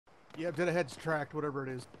Yeah, dead ahead's tracked, whatever it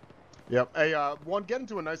is. Yep. Hey, one, get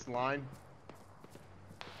into a nice line.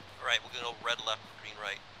 Alright, we're gonna go red left, green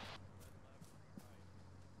right.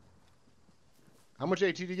 How much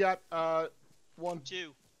AT do you got? One?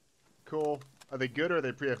 2. Cool. Are they good or are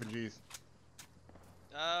they pre-FNGs?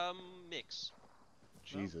 Mix.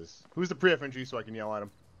 Jesus. Who's the pre-FNG so I can yell at him?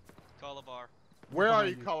 Calabar. Where are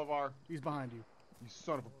you, you. Calabar? He's behind you. You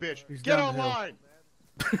son of a bitch. He's Get down the hill. online!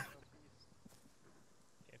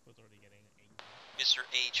 Mr.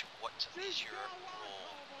 H, what is your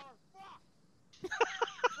role?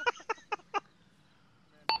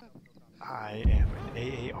 I am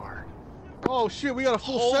an AAR. Oh shit, we got a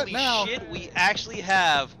full set now. Holy shit, we actually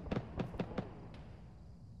have...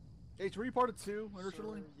 H, were you part of 2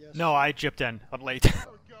 originally? Yes. No, I gypped in. I'm late.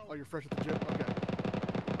 Oh, you're fresh at the gym? Okay.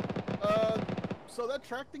 So that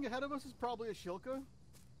track thing ahead of us is probably a Shilka?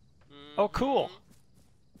 Oh, cool.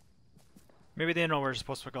 Maybe they know where we're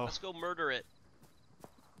supposed to go. Let's go murder it.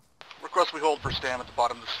 Request we hold for Stam at the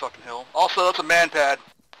bottom of this fucking hill. Also, that's a man pad.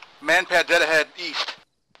 Man pad dead ahead, east.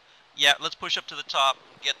 Yeah, let's push up to the top,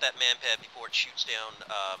 get that man pad before it shoots down,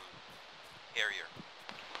 Harrier.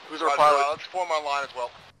 Who's our pilot? Let's form our line as well.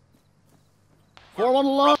 Form on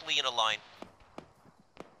the line. Roughly in a line.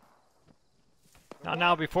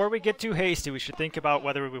 Now, before we get too hasty, we should think about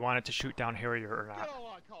whether we wanted to shoot down Harrier or not.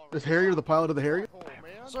 Is Harrier the pilot of the Harrier?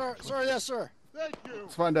 Sir, yes, sir. Thank you.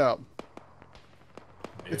 Let's find out.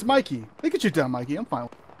 It's Mikey. They can shoot down Mikey. I'm fine.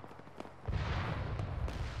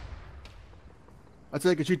 I'd say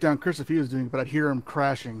they could shoot down Chris if he was doing it, but I'd hear him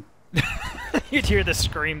crashing. You'd hear the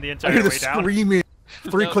scream the I entire hear way the down. screaming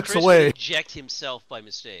 3 No, clicks Chris away. would eject himself by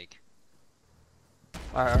mistake.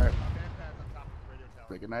 Alright.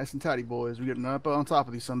 Make it nice and tidy, boys. We're getting up on top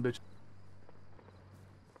of these son bitches.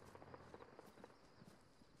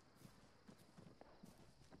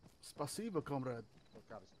 Spasibo, comrade.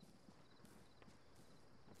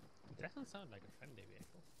 It doesn't sound like a friendly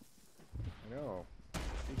vehicle. I know.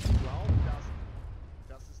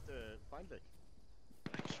 Das ist feindlich.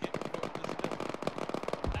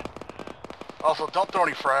 Also, don't throw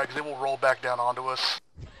any frags. They will roll back down onto us.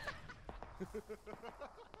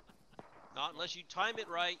 Not unless you time it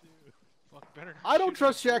right. Fuck, better I don't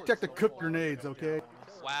trust ShackTac to cook grenades, okay?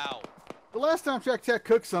 Wow. The last time ShackTac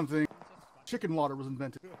cooked something, chicken water was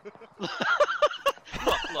invented.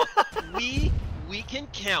 Look, we can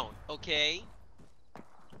count, okay?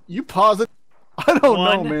 You pause it. I don't know,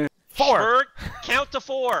 1, man. 4. Bert, count to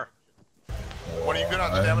 4. When are you good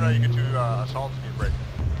on stamina? You get to assault speed break.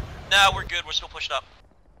 No, we're good. We're still pushing up.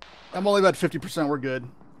 I'm only about 50%. We're good.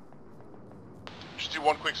 Just do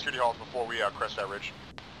one quick security halt before we crest that ridge,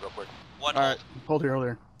 real quick. One All hold. right, hold here, hold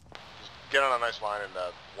here. Just get on a nice line, and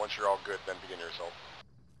once you're all good, then begin your assault.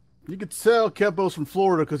 You could tell Kepo's from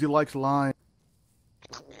Florida because he likes lying.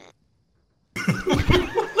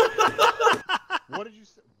 What did you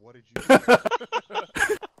say? What did you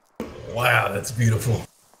say? Wow, that's beautiful.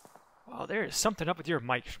 Wow, there is something up with your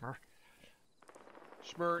mic, Schmer.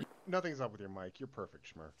 Schmer, nothing's up with your mic. You're perfect,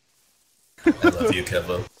 Schmer. I love you,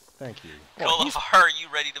 Kevo. Thank you. Colavar, are you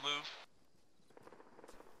ready to move?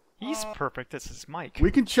 He's perfect. This is Mike.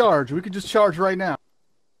 We can charge. We can just charge right now.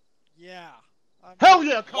 Yeah. Hell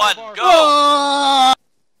yeah, One, Calabar. go! Ah!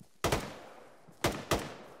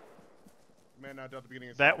 Man, now at the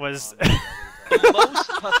beginning of That was... The most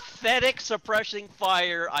pathetic suppressing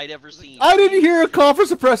fire I'd ever seen. I didn't hear a call for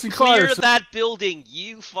suppressing fire. Clear that building,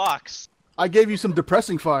 you fucks. I gave you some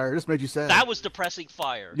depressing fire. This made you sad. That was depressing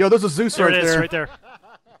fire. Yo, there's a Zeus there right it is, there. right there.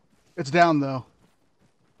 It's down, though.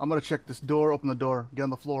 I'm gonna check this door, open the door, get on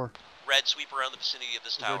the floor. Red, sweep around the vicinity of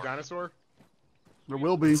this Is there a tower. dinosaur? There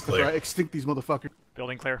will be, because clear. I extinct these motherfuckers.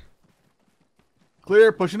 Building clear.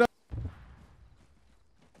 Clear, pushing up.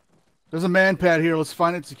 There's a man pad here. Let's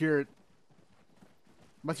find it and secure it.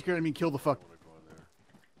 By secure it, I mean kill the fuck.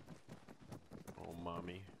 Oh,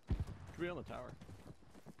 mommy. Could be on the tower.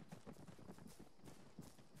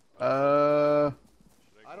 I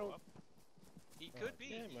don't. He could be.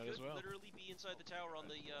 Yeah, He might could as well. literally be inside the tower on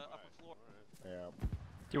the upper floor. Yeah. Do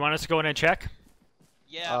you want us to go in and check?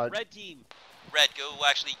 Yeah, red team. Red, go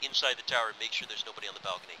actually inside the tower and make sure there's nobody on the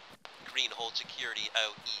balcony. Green, hold security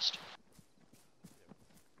out east.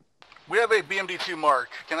 We have a BMD-2 mark.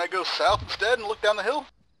 Can I go south instead and look down the hill?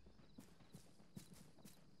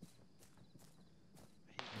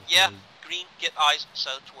 Yeah, Green, get eyes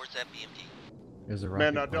south towards that BMD. There's a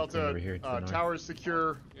Man, rocket pod thing over here Delta, to the north. tower is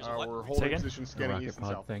secure. There's a what? We're Say holding again? position, A scanning rocket east and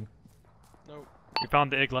pod south. thing. Nope. We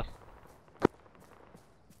found the Igla.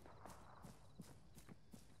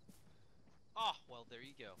 Oh, well, there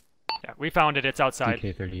you go. Yeah, we found it. It's outside.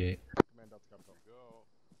 DK-38.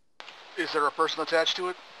 Is there a person attached to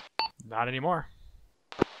it? Not anymore.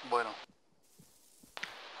 Bueno.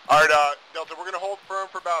 Alright, Delta, we're gonna hold firm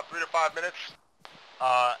for about 3 to 5 minutes.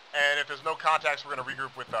 And if there's no contacts, we're gonna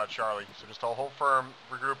regroup with Charlie. So just hold firm,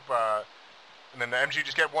 regroup, and then the MG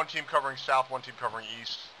just get one team covering south, one team covering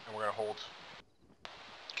east, and we're gonna hold.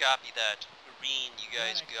 Copy that. Green, you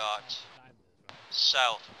guys got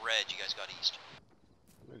south. Red, you guys got east.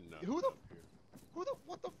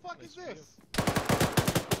 What the fuck is this?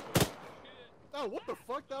 Oh, what the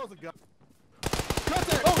fuck? That was a guy.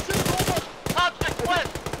 Contact! Oh shit, hold up! Contact west!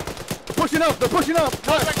 Pushing up, they're pushing up!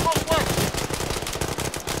 Contact close west!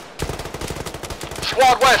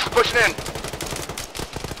 Squad west, pushing in.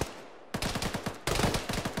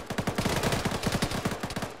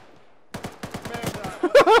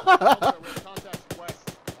 Contact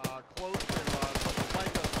west, close and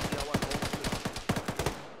flank us on the LS.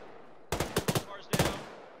 Cars down.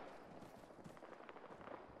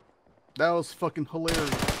 That was fucking hilarious.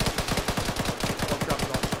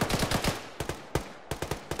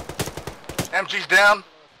 MG's down.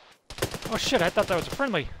 Oh shit, I thought that was a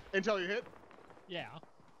friendly. Until you hit? Yeah.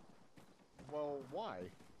 Well, why?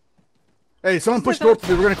 Hey, someone push north.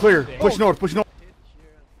 We're gonna clear. Push north. Push north.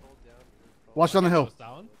 Watch down the hill.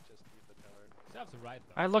 Down. Right,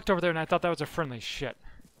 I looked over there and I thought that was a friendly. Shit.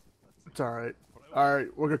 It's all right. All right,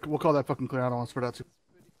 we'll call that fucking clear. I don't want to spread out too.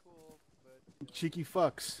 Cheeky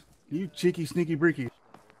fucks. You cheeky sneaky breaky.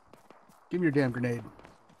 Give me your damn grenade.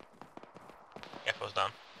 Echo's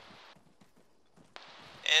down.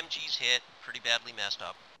 MG's hit. Pretty badly messed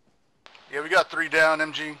up. Yeah, we got 3 down,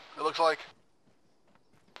 MG, it looks like.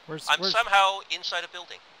 Where's I'm somehow inside a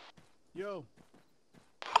building. Yo.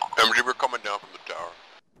 MG, we're coming down from the tower.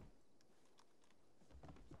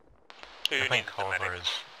 I think Culver is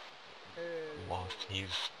lost. He's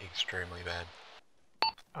extremely bad.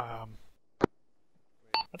 I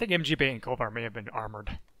think MGB and Kovar may have been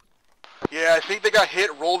armored. Yeah, I think they got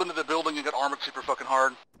hit, rolled into the building, and got armored super fucking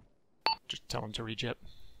hard. Just tell them to rejip.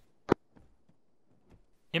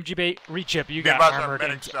 MGB, rechip. You Yeah, got but armored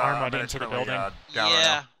medics, into, armored medics into the currently, building. down right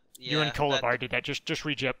Yeah. now. You and Kolavar did that. Just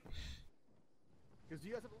rejip. Right,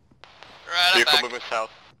 I'm back. moving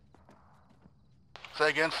south. Say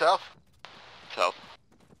again, south? South.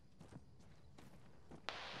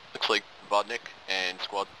 Looks like Vodnik and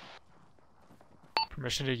squad.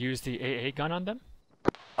 Permission to use the AA gun on them?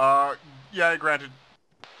 Yeah, granted.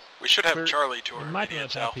 We should have Clear. Charlie to We our might immediate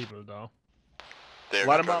not have south. people though. They're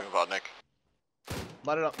Light 'em driving Vodnik.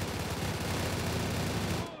 Light it up.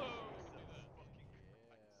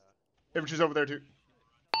 Infantry's over there too.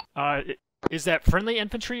 Is that friendly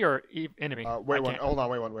infantry or enemy? Wait one. Hold on.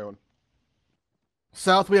 Wait one.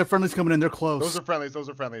 South, we have friendlies coming in. They're close. Those are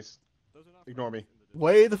friendlies. Ignore me.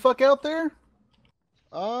 Way the fuck out there?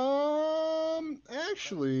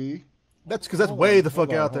 Actually. That's because that's way the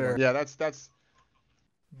fuck out there. Yeah, that's.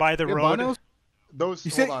 By the Yeah, road? binos? Those.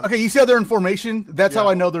 You see, hold on. okay, you see how they're in formation? That's how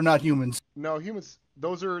Yeah. I know they're not humans. No, humans.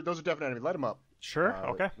 Those are definite enemies. Light them up. Sure,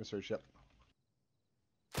 okay. Mr. Shep.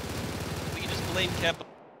 We can just blame Cap.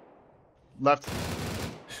 Left.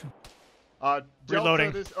 Delta,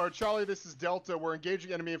 Reloading. Charlie, this is Delta. We're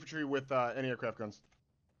engaging enemy infantry with anti-aircraft guns.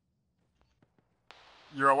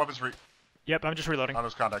 You're weapons free Yep, I'm just reloading. on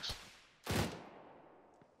those contacts.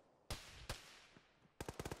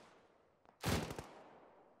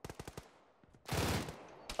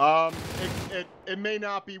 It may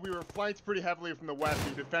not be. We were flanked pretty heavily from the west.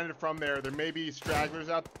 We defended from there. There may be stragglers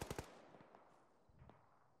out.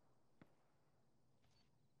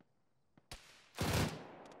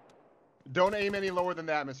 Don't aim any lower than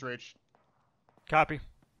that, Mr. H. Copy.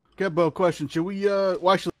 Gebo, question. Should we,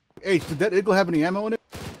 well, actually, H, did that Eagle have any ammo in it?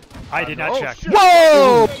 I did not check. Shit.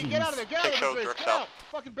 Whoa! Hey, get out of there! Get out of there! Mr. H. Get out!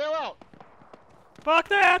 Fucking bail out! Fuck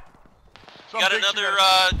that! Got another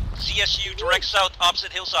CSU direct south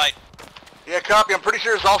opposite hillside. Yeah, copy. I'm pretty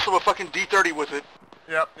sure there's also a fucking D30 with it.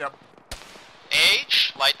 Yep.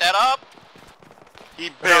 H, light that up. He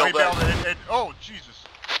No, bailed out. oh, Jesus.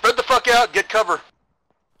 Spread the fuck out. Get cover.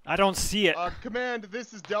 I don't see it. Command,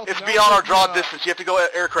 this is Delta. It's Now beyond our taking, draw distance. You have to go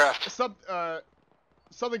aircraft.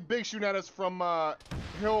 Something big shooting at us from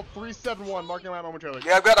Hill 371. Marking them out momentarily.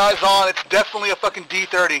 Yeah, I've got eyes on. It's definitely a fucking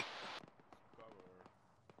D30.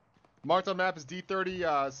 Marked on map is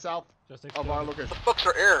D30 south of our location. The fuck's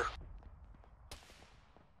our air?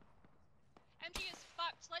 MG is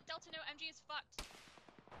fucked. Let Delta know MG is fucked.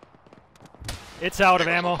 It's out of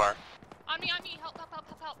ammo. On me. Help.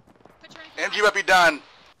 Paternity. MG might be done.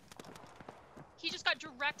 He just got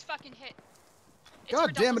direct fucking hit. It's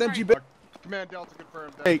God for damn it, Delta, MG. sorry. Command Delta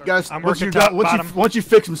confirmed. Hey, guys, I'm once working you're done, top, bottom. once you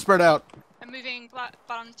fix them, spread out. I'm moving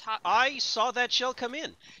bottom top. I saw that shell come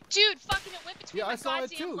in. Dude, fucking it went between Yeah, my I saw it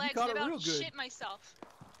goddamn too. You legs. caught I it about real good. shit myself.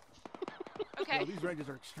 Okay. Yo, these ranges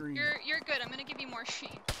are extreme. You're good. I'm gonna give you more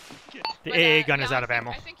sheen. The But, AA gun yeah, is out of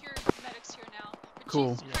ammo. I think your medic's here now. But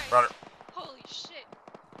Cool. Jesus Christ. Roger. Holy shit.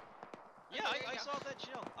 Yeah, Okay, there I you go. saw that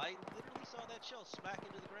shell. I literally saw that shell smack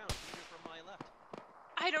into the ground either from my left.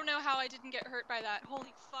 I don't know how I didn't get hurt by that.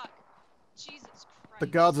 Holy fuck. Jesus Christ. The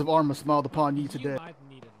gods of Arma smiled upon you You today. might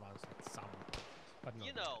need it once at some point, but no.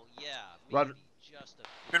 You know, yeah. Roger. Maybe just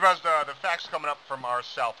a Be advised, the facts coming up from our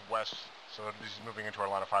southwest, so this is moving into our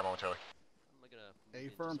line of fire momentarily. I'm gonna A move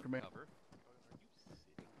into firm some command. cover.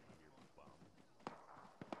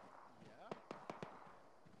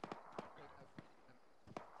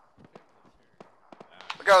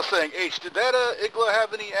 Like I was saying, H, did that Igla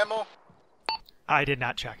have any ammo? I did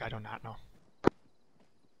not check. I do not know.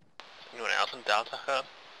 Anyone else in Delta Hub?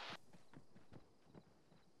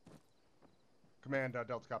 Command,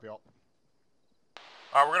 Delta, copy all.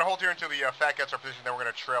 We're going to hold here until the FAC gets our position, then we're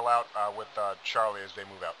going to trail out with Charlie as they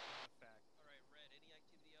move out. Alright, Red, any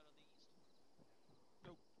activity out on the east?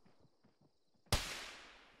 Nope.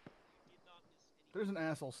 You did not miss any. There's an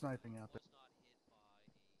asshole sniping out there. Was not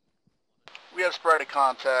hit by a We have sporadic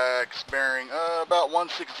contacts bearing about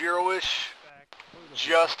 160-ish.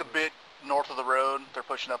 Just a bit north of the road. They're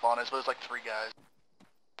pushing up on us, but it's like 3 guys.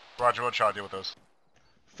 Roger, we'll try to deal with those.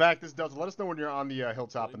 Fact, this is Delta. Let us know when you're on the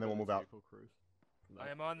hilltop, and then we'll move out. I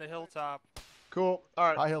am on the hilltop. Cool. All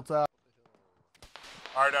right. High hilltop.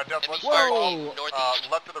 Alright, Delta, let's Whoa! start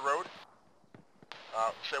Northeast. left of the road.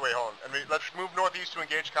 Wait, hold on. Let's move northeast to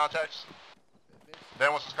engage contacts.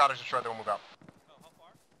 Then once the contacts are destroyed, then we'll move out. Oh, how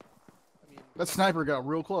far? That sniper got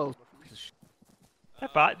real close.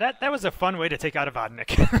 That was a fun way to take out a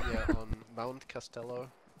Vodnik. Yeah, on Mount Castello.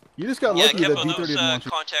 You just got Yeah, lucky that Kempo, D30 those didn't launch it.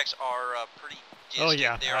 contacts are pretty distant. Oh,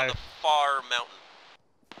 yeah, They're on the far mountain.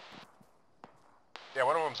 Yeah,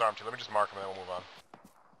 one of them's armed too. Let me just mark them and then we'll move on.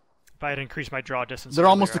 If I had increased my draw distance. They're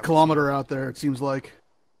almost a earlier, kilometer out there, it seems like.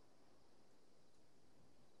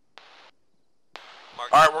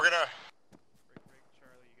 Alright, we're gonna...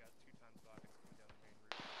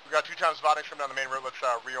 We got 2 times Vodniks coming down the main road. Let's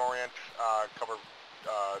reorient, cover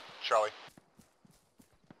Charlie.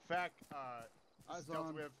 Fact, Eyes Delta,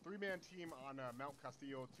 on. we have 3-man team on Mount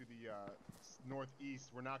Castillo to the northeast.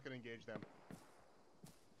 We're not going to engage them.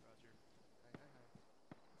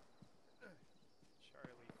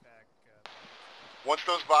 Once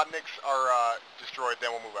those Vodniks are destroyed,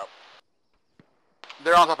 then we'll move out.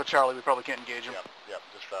 They're on top of Charlie. We probably can't engage them. Yep,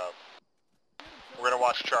 just, we're gonna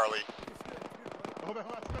watch Charlie.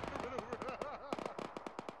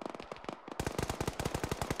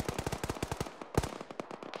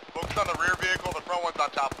 Focus on the rear vehicle, the front one's on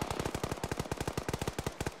top.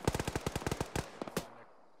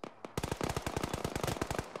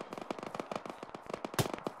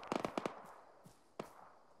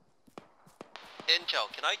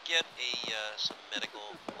 Intel, can I get some medical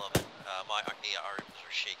loving? My ARs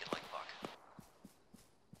are shaking like fuck.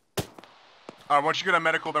 Once you get a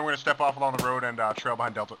medical, then we're gonna step off along the road and trail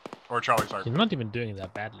behind Delta. Or Charlie, sorry. You're not even doing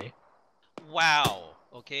that badly. Wow.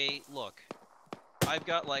 Okay, look. I've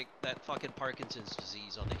got like that fucking Parkinson's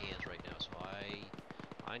disease on the hands right now, so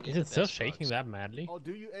I need Is the it still best shaking drugs. that madly? Oh,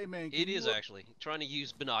 do you? Hey, man. It is actually. Trying to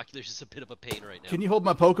use binoculars is a bit of a pain right now. Can you hold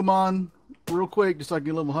my Pokemon real quick, just so I can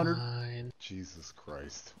get level 100? Jesus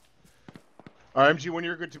Christ. Alright, MG, when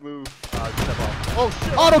you're good to move, step off. Oh,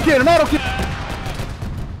 shit! Auto cannon! Auto cannon!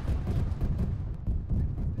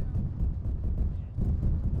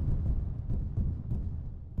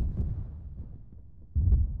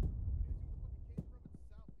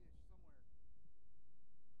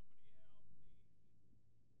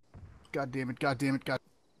 God damn it, god damn it, god.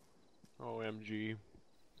 OMG.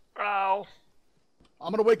 Ow.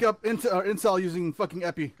 I'm gonna wake up Incel using fucking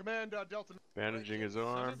Epi. Command, Delta. Bandaging his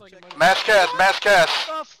arm. Mass cast, mass cast.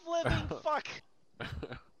 The flipping fuck!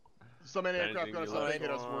 So many aircraft gonna stop hit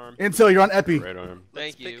us. Incel, you're on Epi. Right arm.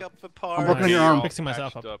 Let's Thank you. pick up the part. I'm working on your arm. Fixing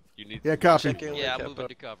myself up. You need Yeah, copy. Yeah, I'm moving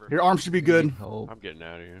to cover. Your arm should be good. I'm getting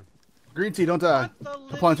out of here. Green tea, don't die. What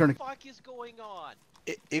the Applying living turning. fuck is going on?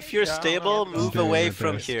 If you're stable, move away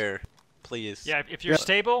from here, please. Yeah, if you're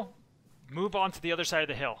stable, move on to the other side of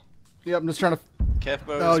the hill. Yep, I'm just trying to...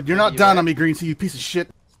 Kefbo No, is you're not pretty down wet. on me, Green tea, you piece of shit.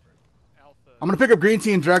 I'm gonna pick up Green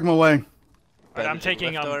tea and drag him away. But I'm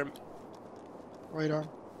taking left arm. Right arm.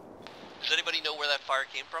 Does anybody know where that fire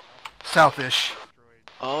came from? Southish.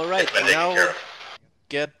 Alright, now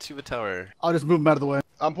get to the tower. I'll just move him out of the way.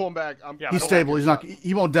 I'm pulling back. He's stable, he's not...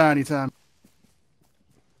 He won't die anytime.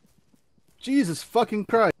 Jesus fucking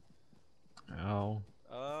Christ. Oh.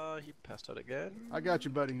 He passed out again. I got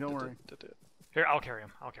you, buddy. Don't worry. Here, I'll carry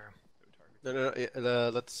him. I'll carry him.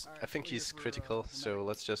 No, let's. I think he's critical, so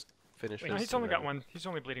let's just finish. No, he's only got one. He's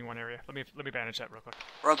only bleeding one area. Let me bandage that real quick.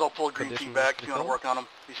 Runs all pull green team back if you want to work on him.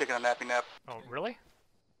 He's taking a nappy nap. Oh, really?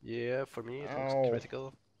 Yeah, for me it looks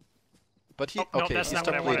critical. But he no, okay. that's not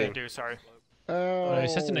what I wanted to do. Sorry. Oh,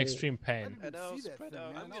 he's just in extreme pain. I know, spread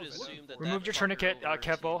out. I'm gonna assume that. Remove your tourniquet,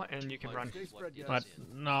 Kevbo, and you can run. But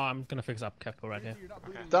no, I'm gonna fix up Capo right here.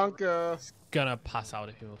 Danke. Gonna pass out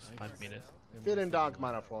if he was 5 meters. Vielen Dank,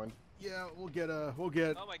 meine Freund. Yeah, we'll get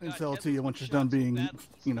intel to you once you're done being,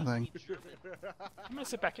 thing. I'm gonna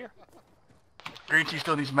sit back here. Green Tea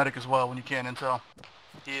still needs medic as well when you can intel.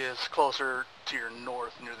 He is closer to your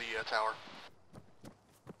north near the tower.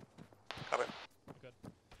 Copy.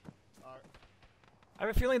 I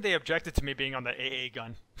have a feeling they objected to me being on the AA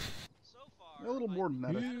gun. A little more than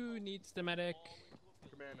that. Who needs the medic?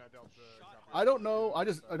 I don't know. I'm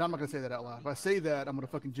not gonna say that out loud. If I say that, I'm gonna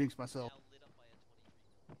fucking jinx myself.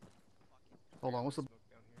 Hold on. What's the?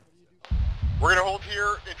 We're gonna hold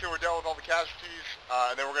here until we're done with all the casualties,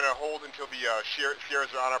 and then we're gonna hold until the Sierras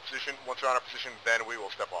are on our position. Once they're on our position, then we will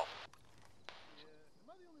step off.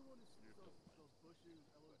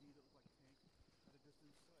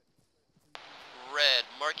 Red,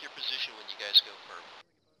 mark your position when you guys go firm.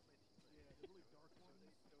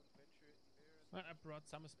 Well, I brought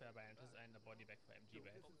some spare bandages and a body bag for MG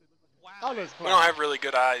bag. Wow. We don't have really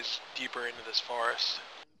good eyes deeper into this forest.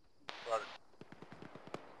 Roger.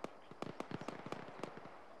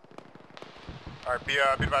 Alright, be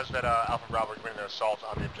advised that Alpha Bravo are committing an assault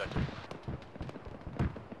on the objective.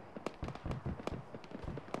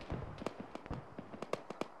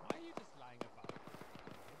 Why are you just lying about it?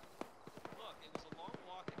 Look, it was a long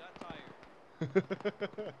walk. I got tired.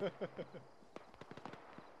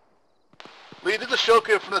 Lee, this is a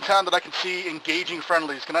showcase from the town that I can see engaging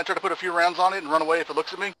friendlies. Can I try to put a few rounds on it and run away if it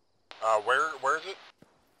looks at me? Where is it?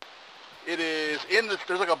 It is in the,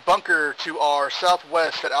 there's like a bunker to our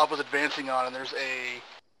southwest that Alpha's advancing on, and there's a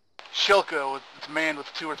Shilko it's manned with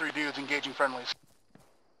 2 or 3 dudes engaging friendlies.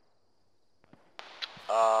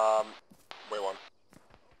 Wait one.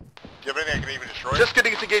 Do you have anything I can even destroy? Just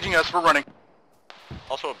kidding, it's engaging us, we're running.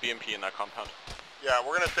 Also a BMP in that compound. Yeah,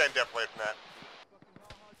 we're gonna stand depth away from that.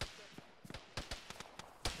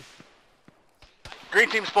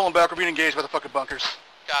 Green team's pulling back, we're being engaged by the fucking bunkers.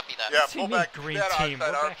 Copy that. Yeah, See pull me, back. green Get team,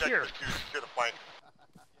 outside. we're Our back objective here. is to secure the flank.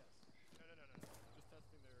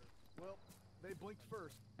 Well, they blinked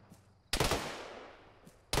first.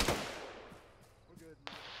 We're good.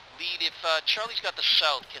 Lead, if Charlie's got the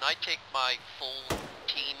south, can I take my full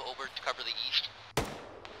team over to cover the east?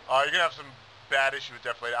 You're gonna have some bad issues with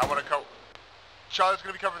depth later. I want to cover. Charlie's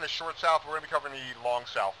gonna be covering the short south. We're gonna be covering the long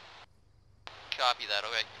south. Copy that.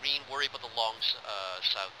 Okay, Green, worry about the long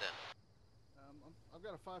south then. I've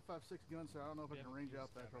got a 5.56 gun, so I don't know if I can range out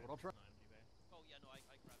that far, but I'll try. Oh yeah, no, I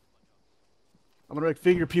grabbed a bunch of them. I'm gonna make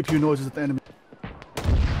finger pew pew noises at the enemy.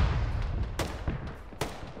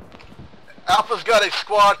 Alpha's got a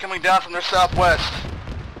squad coming down from their southwest.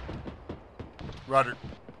 Roger.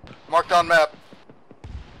 Marked on map.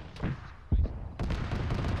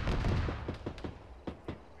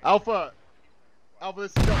 Alpha, this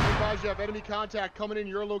is Delta advise you have enemy contact coming in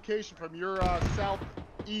your location from your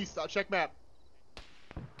southeast. Check map.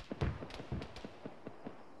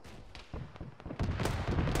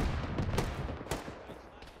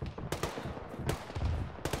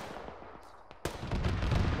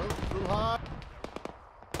 Too high.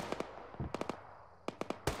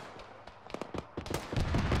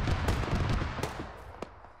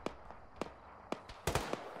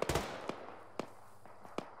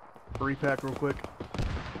 Repack real quick.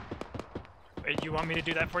 Wait, you want me to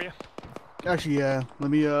do that for you? Actually, yeah. Let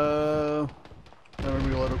me reload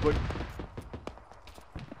real quick.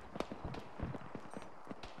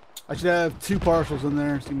 I should have 2 parcels in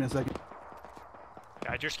there. Just give me a second.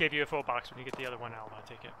 Yeah, I just gave you a full box. When you get the other one, I'll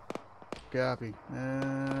take it. Copy.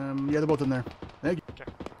 Yeah, they're both in there. Thank you. Okay.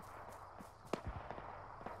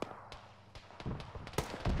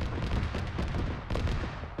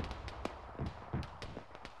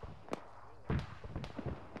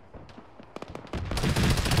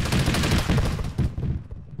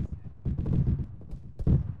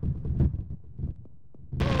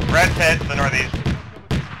 Red pit to the northeast.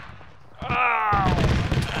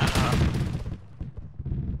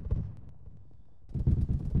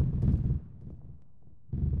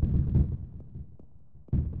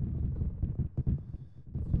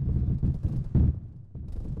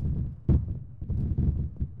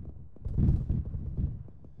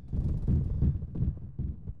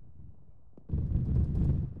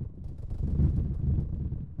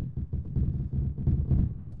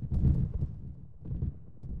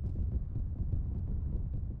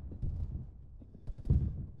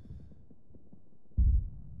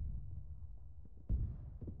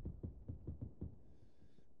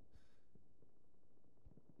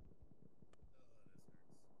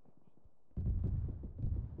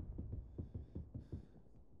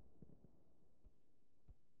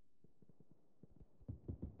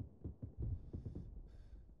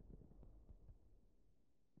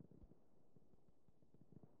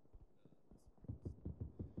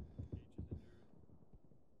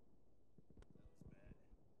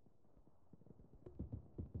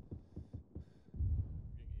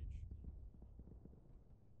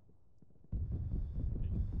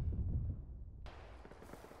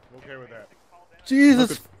 okay with that.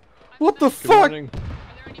 Jesus. What the fuck? Are there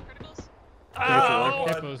any criticals? Oh,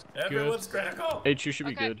 That was good. Everyone's critical. H, you should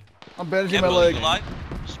be Okay. good. I'm bandaging Kevin, my are leg. you alive?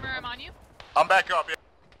 Shmur, I'm on you. I'm back up. Yeah.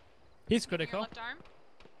 He's Your critical. left arm.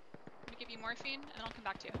 I'm gonna give you morphine, and then I'll come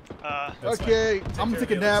back to you. That's Okay, fine. Take I'm gonna care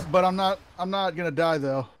take a of the nap, others. but I'm not gonna die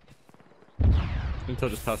though. Until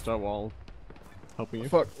just passed out while helping you.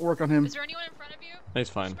 Fuck, work on him. Is there anyone in front of you? He's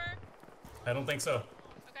fine. Shmur? I don't think so.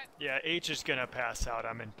 Okay. yeah, H is gonna pass out.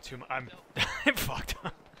 I'm in too. I'm fucked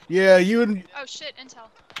up. Yeah, you and Oh shit, intel.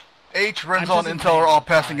 H, Renzo, just and in Intel are pain. all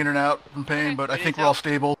passing in and out from pain, Okay. but I We think need we're all help.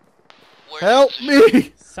 stable. Where's help the position?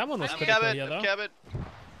 me. Someone was I'm critical Cabot, here, though. Cabot.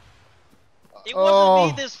 It Oh.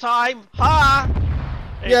 wasn't me this time. Ha!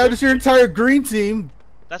 Hey, Yeah, there- just your entire green team.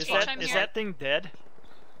 That's is fine. I'm that, is here. that thing dead?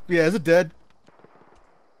 Yeah, is it dead?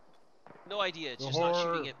 No idea. It's The just not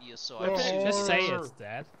horror. shooting at me, so The I assume. Just say horror. it's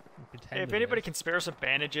dead. Hey, if anybody can spare some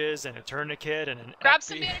bandages and a tourniquet and an Grab epi-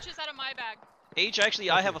 some bandages out of my bag. H, actually,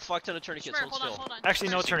 I have a fuck ton of tourniquets. Shmur, Hold hold on, still. hold on. Actually,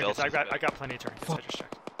 no Shmur, tourniquets. I belts. got plenty of tourniquets. I just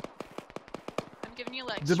checked. I'm giving you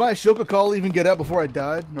legs. Did my Shilka call even get out before I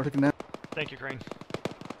died? Or took a nap? Thank you, Crane.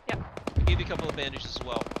 I gave you a couple of bandages as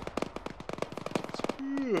well.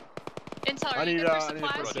 Intel, I are you need good for I need a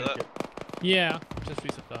supplies? first Roger aid that. kit. Yeah, just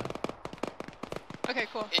resupply. Okay,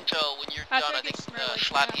 cool. Intel, when you're After done, I I get think Shmur legs, I'm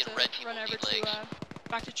Slappy gonna and have Red to Team run will over need to, legs.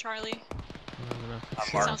 back to Charlie. I'm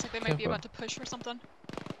It Mark. sounds like they might be about to push for something.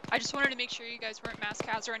 I just wanted to make sure you guys weren't mass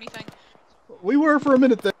cats or anything. We were for a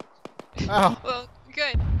minute there. Ow. Well,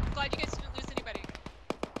 good. I'm glad you guys didn't lose anybody.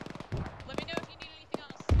 Let me know if you need anything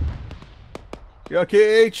else. You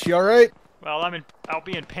okay, H? You alright? Well, I'll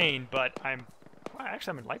be in pain, but well,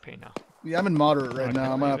 actually, I'm in light pain now. Yeah, I'm in moderate right Okay,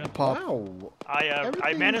 now. I'm gonna have to pop. Wow. I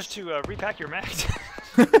Everything's- managed to repack your max.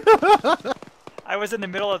 I was in the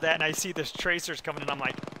middle of that, and I see this tracers coming, and I'm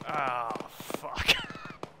like, oh fuck.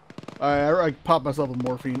 I popped myself with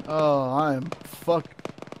morphine. Oh, I am fucked.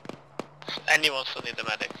 Anyone still need the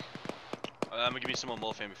medic? I'm gonna give you some more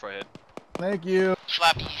morphine before I head. Thank you.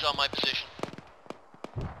 Slappy, he's on my position.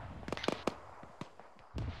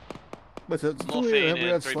 What's it? Morphine We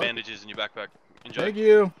got and 3 slap- bandages in your backpack. Enjoy. Thank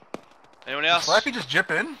you. Anyone else? Slappy just jip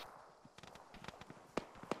in?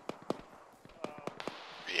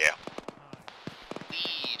 Yeah.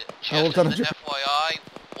 Lead. How old Just time as is an FYI,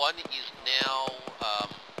 1 is now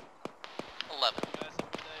 11.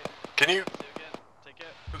 Can you? Take care.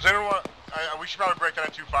 Does anyone want? We should probably break down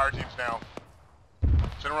into 2 fire teams now.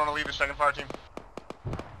 Does anyone want to leave the second fire team?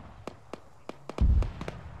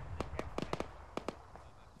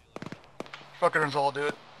 Fuck it, Renzo, I'll do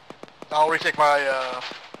it. I'll retake my,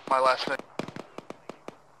 my last thing.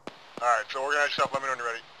 Alright, so organize yourself. Let me know when you're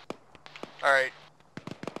ready. Alright.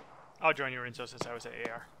 I'll join you, Renzo, since I was at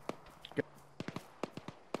AR.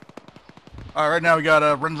 Alright, right now we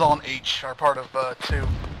got Renzo and H are part of 2.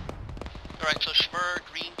 Alright, so Shmur,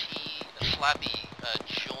 Green Tea, Slappy,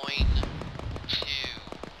 join 2.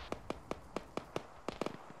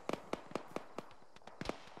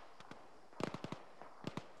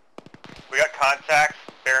 We got contacts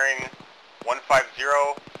bearing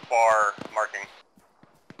 150 bar marking.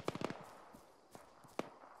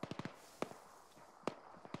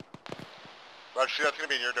 Roger, that's gonna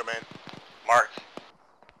be in your domain. Marked.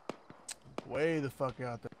 Way the fuck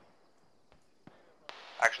out there.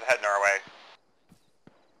 Actually heading our way.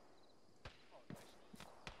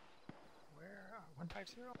 Where?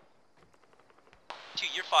 150? 2,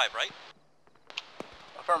 you're 5, right?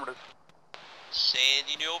 Affirmative.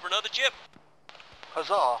 Sending you over another jip.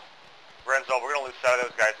 Huzzah. Renzo, we're gonna lose sight of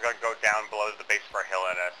those guys. We're gonna go down below the base of our hill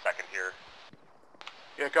in a second here.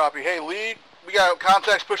 Yeah, copy. Hey, lead. We got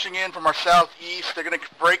contacts pushing in from our southeast. They're gonna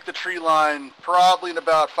break the tree line probably in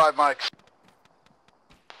about 5 mics.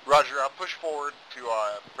 Roger, I'll push forward to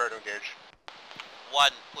prepare to engage.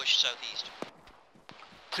 1, push southeast.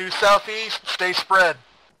 2 southeast, stay spread.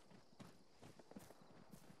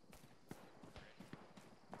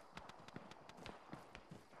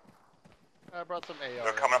 I brought some AR.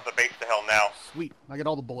 They're coming up the base of the hill now. Sweet. I get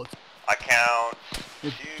all the bullets. I count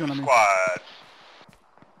Good 2 job, man. squads.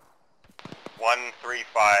 1, 3,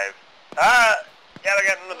 5. Ah! Yeah, they're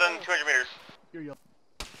getting within 200 meters. Here you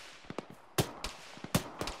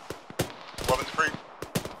 11's free.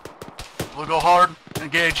 We'll go hard.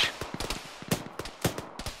 Engage.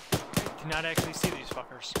 I cannot actually see these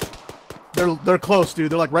fuckers. They're close,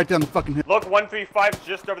 dude. They're like right down the fucking hill. Look, 135 is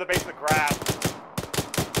just over the base of the grass.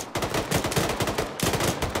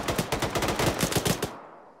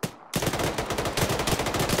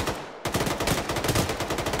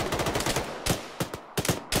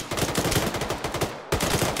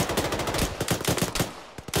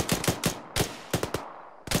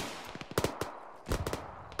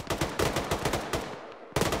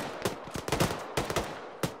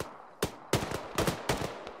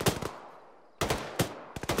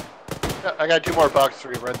 I got 2 more bucks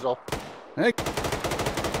for you, Renzel. Hey.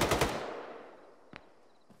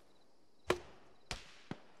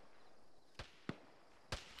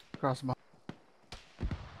 Cross them up.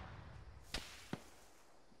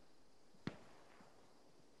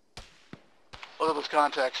 Both of those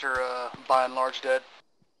contacts are by and large dead.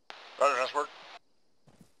 Roger, nice work.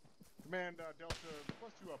 Command Delta,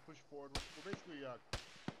 request to push forward. We're basically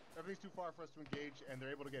everything's too far for us to engage, and they're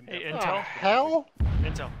able to get. Hey, Intel. Hell?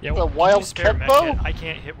 Intel. Yeah, the wildcat bow? I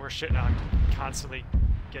can't hit where shit now. I'm constantly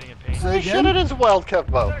getting in pain. Say shit, it is wildcat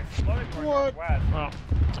bow. What? Well,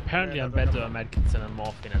 apparently I'm better medkits than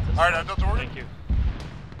morphine at this Alright, Delta, we're Thank you.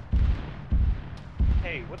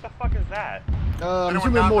 Hey, what the fuck is that? I'm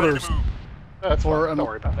assuming mortars. That's fine, don't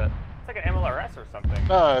worry about that. It's like an MLRS or something.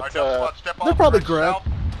 No, it's they're probably grab.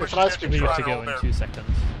 It's an ice cream We have to truck. go in 2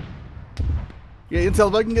 seconds. Yeah, Intel,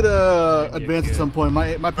 if I can get a advance at some point,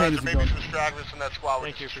 my pain isn't maybe going. some stragglers in that squad.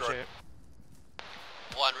 Thank you, appreciate it.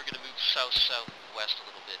 1, we're gonna move south-southwest a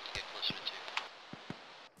little bit to get closer to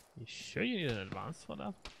 2. You sure you need an advance for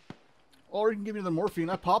that? Or you can give me the morphine.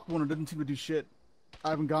 I popped one and didn't seem to do shit. I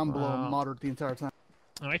haven't gone below moderate the entire time.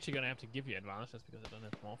 I'm actually gonna have to give you advance just because I don't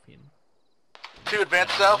have morphine. 2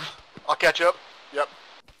 advance south. I'll catch up. Yep.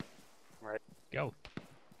 Right. Go.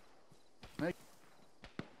 Hey.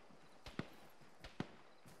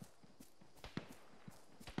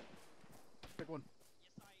 Pick one.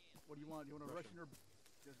 What do you want? You want a Russian or?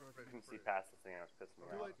 I can see past this thing. I was pissing me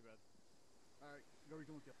off. Alright, go read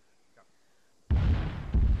with you.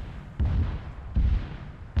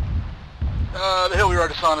 The hill we are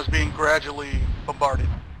just on is being gradually bombarded.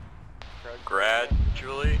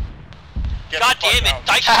 Gradually? God damn it!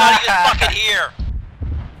 Dice is not even fucking here!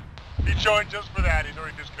 He joined just for that. He's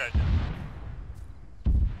already disconnected.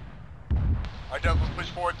 Alright, Delta, let's push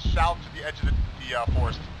forward south to the edge of the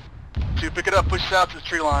forest. 2, pick it up, push south to the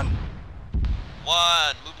tree line.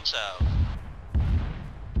 1, moving south.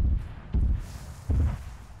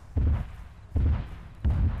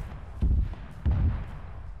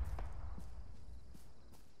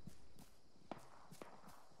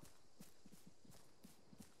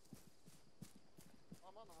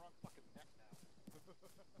 I'm on the wrong fucking neck now.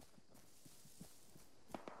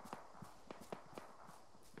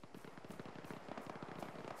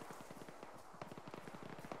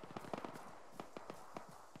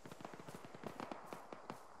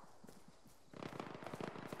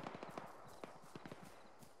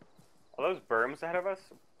 Are those berms ahead of us?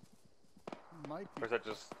 Might be. Or is that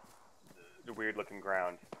just the weird looking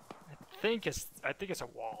ground? I think it's a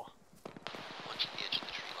wall. Once at the edge of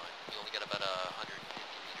the tree line. We only got about 150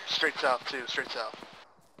 meters. Straight south, too. Straight south.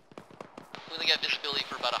 We only got visibility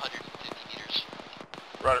for about 150 meters.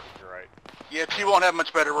 Roger. You're right. Yeah, 2 won't have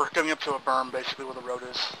much better. We're coming up to a berm, basically, where the road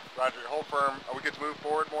is. Roger, hold firm. Are we good to move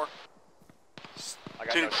forward more? I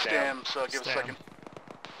got 2 no stam. so give us a second.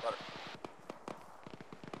 Roger.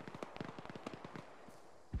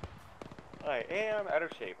 I am out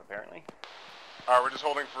of shape, apparently. Alright, we're just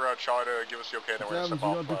holding for Charlie to give us the okay, then we're What gonna happens? step You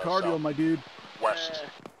off don't do cardio, south. my dude. West.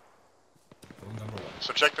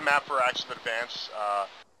 So check the map for actions that advance.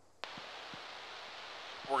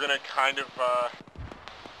 We're gonna kind of,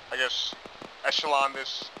 I guess, echelon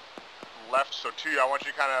this left. So 2, I want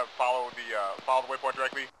you to kind of follow the waypoint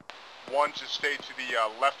directly. 1, just stay to the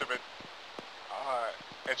left of it,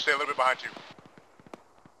 and stay a little bit behind 2.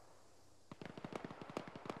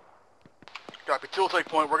 Copy. 2 will take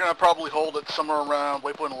point. We're going to probably hold it somewhere around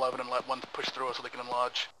waypoint 11 and let 1 push through us so they can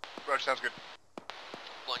enlarge. Roger, sounds good.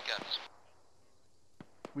 1 comes.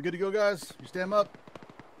 We good to go, guys? You stand up?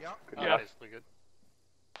 Yeah. Yeah. Basically good.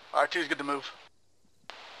 Alright, 2's good to move.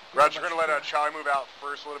 Roger, we're going to let Charlie move out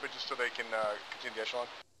first a little bit just so they can continue the echelon.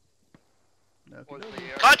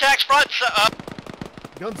 Contacts front!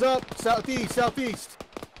 Guns up! Southeast! Southeast!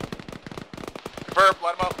 Confirm,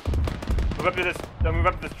 light them up. Move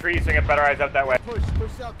up to this tree so I can get better eyes out that way. Push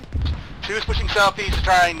southeast. 2's pushing southeast to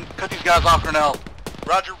try and cut these guys off Grinnell.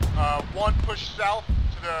 Roger, 1 push south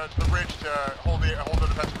to the ridge to hold the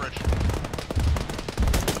defensive bridge.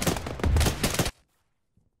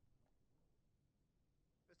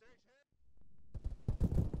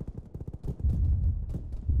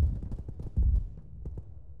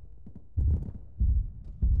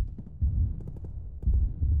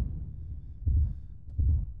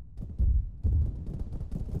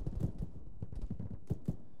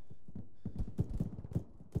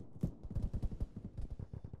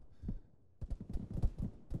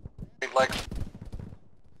 Like,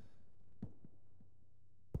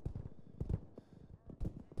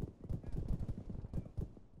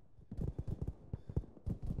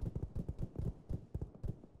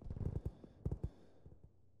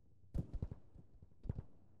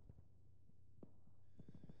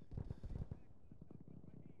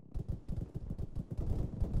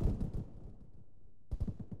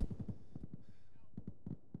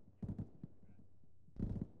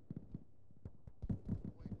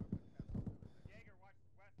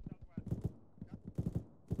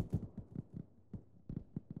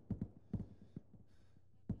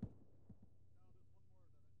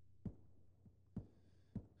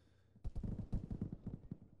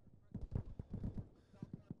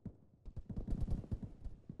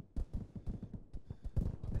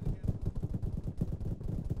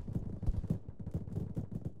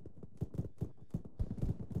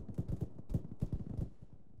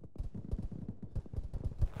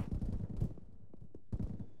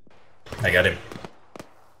 I got him.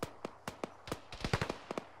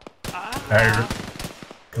 Alright,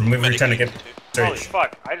 remove your 10 again. Holy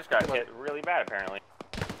fuck, I just got hit really bad apparently.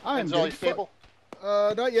 I'm Enzo, stable?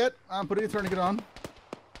 Not yet. I'm putting a tourniquet on.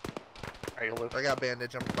 I got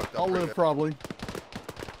bandage. I'm fucked up. I'll live probably.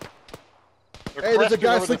 They're Hey, there's a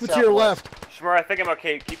guy sleeping to your left. Shmur, I think I'm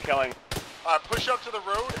okay. Keep killing. Push up to the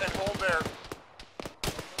road and hold there.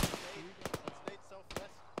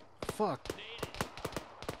 Fuck.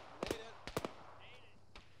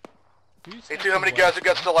 Hey, how many guys have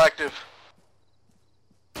got still active?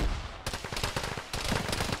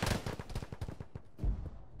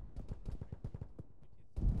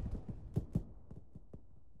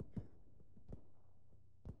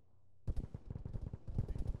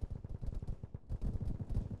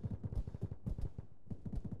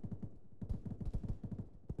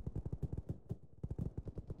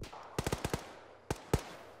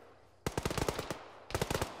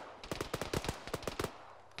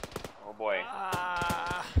 Oh boy.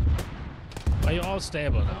 Are you all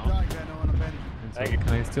stable now? Thank you. Can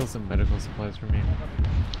I steal some medical supplies from you?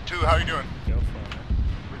 2, how you doing? Go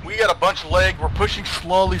for it. We got a bunch of leg. We're pushing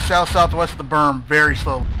slowly south-southwest of the berm, very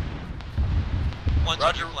slowly. One's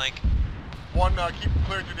on your flank. 1, keep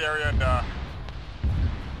clearing through the area and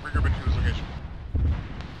regroup into his location.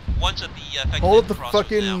 One's at the affected Hold the crossroads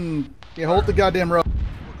fucking... now. Yeah, hold the goddamn road.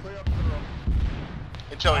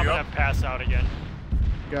 Until I'm you gonna up. pass out again.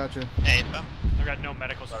 Gotcha. Hey, I got no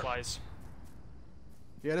medical supplies.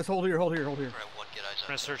 Yeah, just hold here, hold here, hold here. Alright, one, get eyes I'm on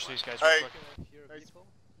gonna search these guys Hey. real quick.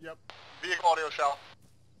 Yep. Vehicle audio south.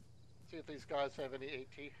 See if these guys have any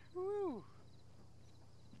AT. Woo.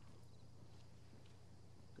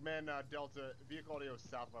 Command Delta, vehicle audio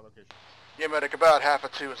south of my location. Yeah, medic, about half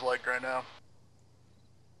of 2 is leg right now.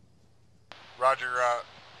 Roger,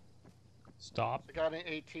 Stop. I got an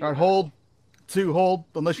AT. Alright, hold. 2, hold.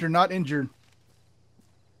 Unless you're not injured.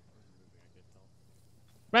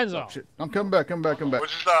 Renzo. Oh, shit. I'm coming back, coming back, coming back. we'll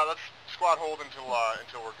just, let's squad hold until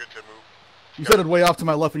we're good to move. You said it way off to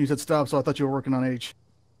my left when you said stop, so I thought you were working on H.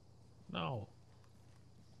 No.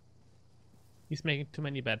 He's making too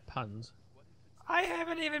many bad puns. I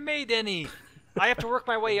haven't even made any. I have to work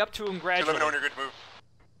my way up to him So gradually. let me know when you're good to move.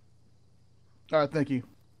 Alright, thank you.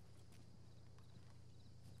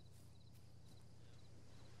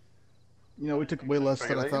 You know, we took way less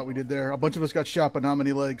than I thought we did there. A bunch of us got shot, but not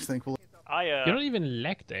many legs, thankfully. You're not even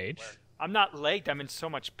legged, H. I'm not legged. I'm in so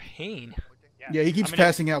much pain. Yeah, he keeps I mean,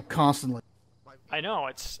 passing out constantly. I know.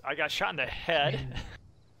 I got shot in the head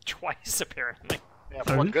twice apparently. Yeah,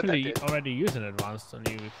 I literally already used an advanced on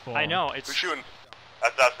you before. I know. Who's It's shooting?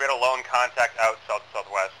 That's us. We had a lone contact out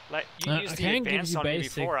southwest. like you used I the can give advance you on me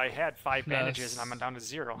basic before. I had 5 plus bandages and I'm down to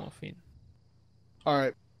 0. Morphine.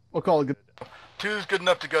 Alright, we'll call it good. 2's good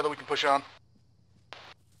enough to go that we can push on.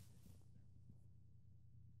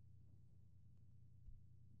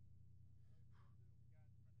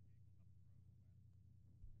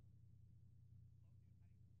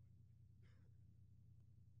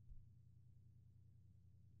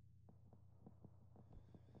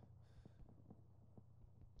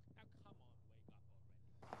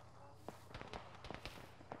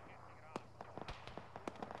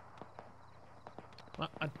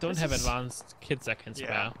 I don't have advanced kits I can spare.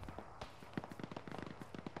 Yeah.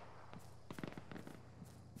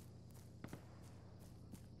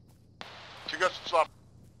 Two guys swap.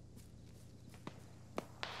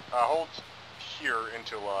 Hold here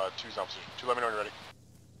until 2's on position. 2, let me know when you're ready.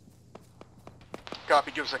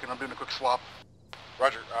 Copy, give a second, I'm doing a quick swap.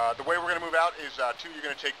 Roger. The way we're going to move out is 2, you're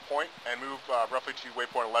going to take point and move roughly to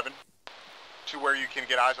waypoint 11. To where you can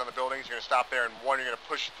get eyes on the buildings. You're going to stop there, and 1, you're going to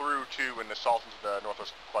push through 2 and assault into the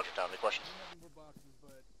northwest quadrant town. Any questions?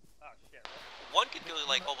 One could go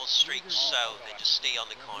like almost straight south and just stay on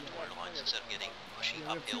the contour lines instead of getting pushing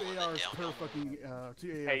uphill and then downhill.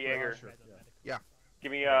 Hey, Jaeger. Yeah.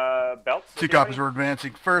 Give me belts. 2 copies, we're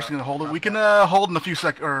advancing. First, gonna hold it. We can hold in a few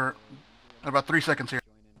or about 3 seconds here.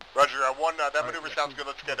 Roger. 1, that maneuver sounds good.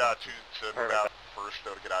 Let's get 2 to move out first,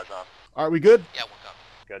 though, to get eyes on. Alright, we good? Yeah, 1 copy.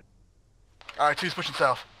 Good. Alright, 2's pushing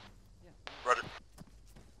south. Roger.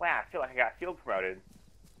 Wow, I feel like I got field promoted.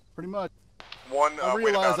 Pretty much. 1, I wait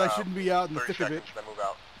realize about, I shouldn't be out in the 30 thick of it. seconds, then move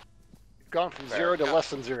out. You've gone from 0 to less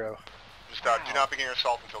than 0. Just do not begin your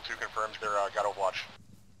assault until 2 confirms they're got Overwatch.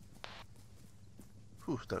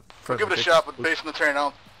 Whew, the We'll give it a shot, but based on the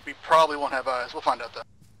terrain, we probably won't have eyes. We'll find out though.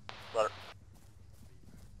 Roger.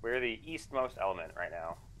 We're the eastmost element right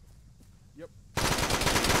now. Yep.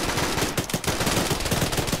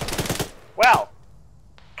 Well,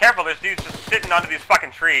 Careful, there's dudes just sitting under these fucking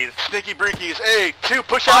trees. Sneaky breakies. Hey, 2,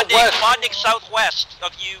 push out west. Bonding southwest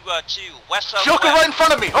of you, 2. West, southwest. Joker right in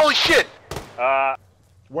front of me. Holy shit.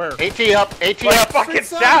 Where? AT up, AT up. Fucking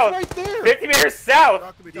south. Right there. 50 meters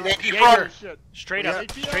south. Jaeger, straight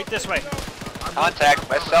up, straight this way. Contact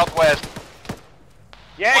west southwest.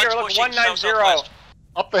 Jaeger, look, 190.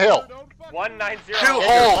 Up the hill. 190. 2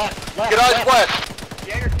 hold. Get eyes west.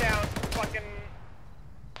 Jaeger's down. Fucking.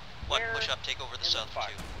 1, push up, take over the south, 2.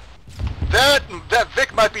 That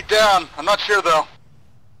Vic might be down. I'm not sure though.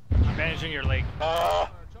 I'm managing your leg.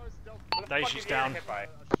 Daichi's down.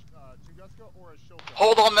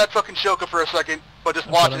 Hold on that fucking Shoka for a second, but just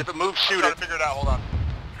watch it. If it moves, shoot it. Trying to figure it out. Hold on.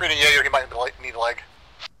 Treating Jaeger, he might need a leg.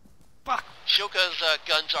 Fuck. Shoka's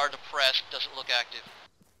guns are depressed, doesn't look active.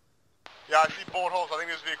 Yeah, I see bullet holes. I think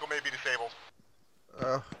this vehicle may be disabled.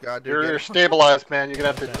 Oh, God, dude. You're stabilized, man. You're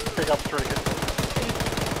gonna have to pick up the tourniquet.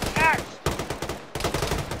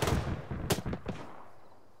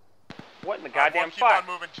 What in the goddamn keep on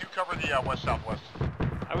moving to cover the west-southwest.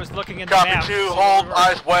 I was looking in the Copy map. 2, hold,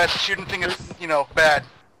 eyes west. Shooting thing is, you know, bad.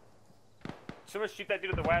 Someone shoot that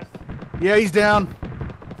dude to the west. Yeah, he's down.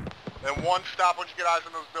 Then 1, stop once you get eyes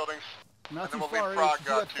on those buildings. Not and too then we'll far. leave Prague, See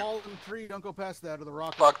that 2. fallen tree? Don't go past that or the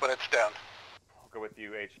rock. Fuck, but it's down. I'll go with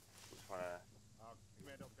you, H. Just wanna...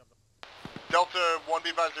 Delta 1,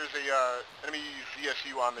 be advised there's a enemy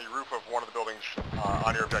ZSU on the roof of one of the buildings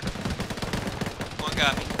on your objective. 1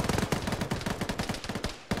 copy.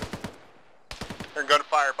 Hearing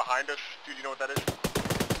gunfire behind us. Dude, you know what that is?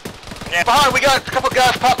 Yeah. Behind, we got a couple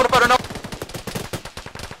guys popping up out of nowhere.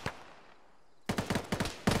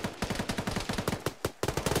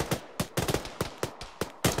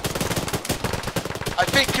 I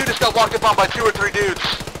think 2 just got walked up on by 2 or 3 dudes.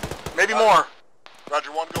 Maybe more.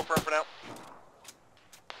 Roger 1, go for now.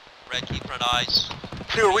 Red, keep front eyes.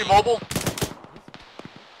 2, are we mobile?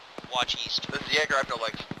 Watch east. This is Jaeger, I have no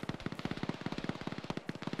legs.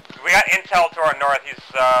 We got intel to our north. He's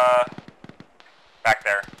back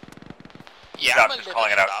there. Yeah, I'm just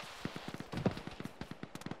calling it out.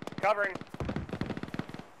 Covering.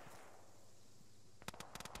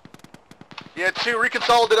 Yeah, 2,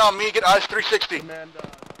 reconsolidate on me. Get eyes 360.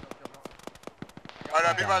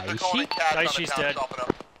 Alright, be advised they're calling in CAD on the town. Soften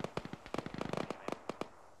up.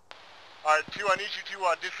 Alright, 2, I need you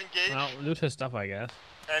to disengage. Well, loot his stuff, I guess.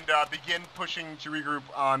 And begin pushing to regroup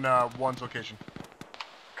on 1's location.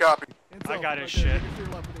 Copy. I got his shit. Yeah,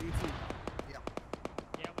 well, I'm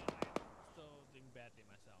still doing badly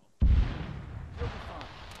myself.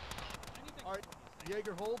 Alright,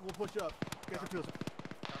 Jaeger, hold. We'll push up. Get the pills.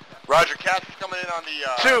 Roger, Cass is coming in on the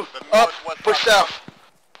 2, the up, northwest push side. south.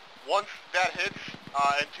 Once that hits,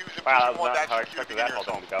 and 2's in Wow, position, 1's that's not how I actually expected begin that your whole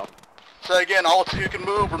thing assault. to go. So again, all 2 can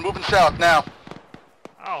move. We're moving south now.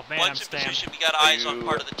 Oh man, I'm Once in stamped. position, we got eyes on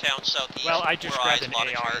part of the town southeast. Well, I just where grabbed eyes an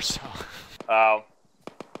monitor AR, is. so... Oh.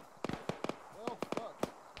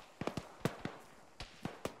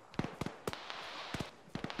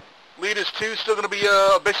 Lead is 2, still going to be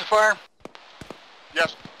a base of fire?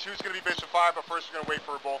 Yes, 2's going to be base of fire, but first we're going to wait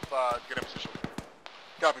for both get in position.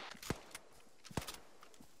 Copy.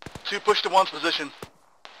 2, push to 1's position.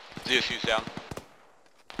 ZSU's down.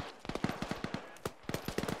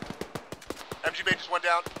 MG Bay just went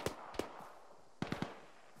down.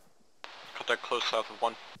 Contact close south of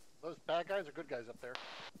 1. Those bad guys or good guys up there?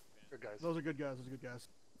 Good guys. Those are good guys. Those are good guys.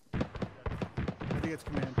 I think it's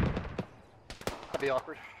command. That'd be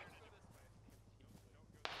awkward.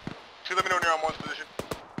 2, let me know when you're on 1's position.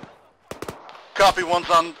 Copy, 2's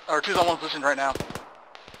on 1's position right now.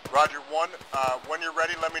 Roger 1, when you're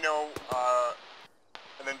ready, let me know,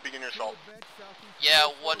 and then begin your assault. Yeah,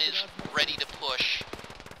 1 is ready to push.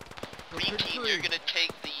 Green team, you're going to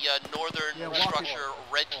take the northern structure.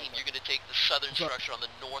 Red team, you're going to take the southern structure on the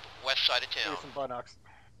northwest side of town. Some buttocks.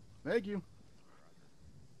 Thank you.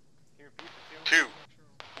 2,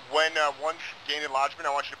 when 1's gained enlargement,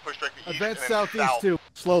 I want you to push directly east Advance and then southeast south. too.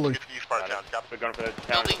 Slowly. Get to the east part of town. Copy. We're going for the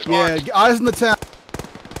town. Yeah, eyes in the town.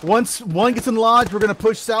 Once 1 gets in lodge, we're gonna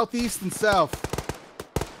push southeast and south.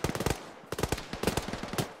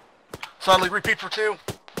 Suddenly repeat for 2.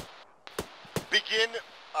 Begin,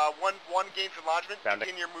 when 1 gains enlargement,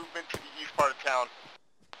 begin your movement to the east part of town.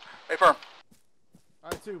 Hey, firm.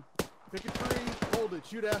 Alright, 2. Pick a tree, hold it,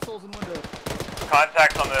 shoot assholes in windows.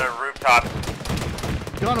 Contacts on the rooftop.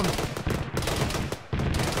 Gun them.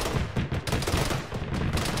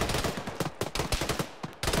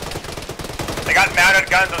 They got mounted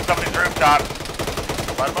guns on somebody's rooftop.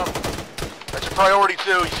 Light 'em up. That's your priority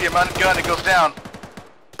 2. You see a mounted gun, it goes down.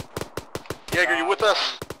 Jaeger, you with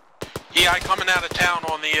us? Yeah, I'm coming out of town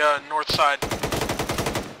on the north side.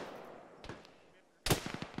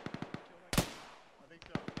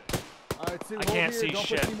 Alright, Sue, I hold can't here. see Don't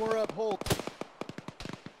shit. put any more up. Hold.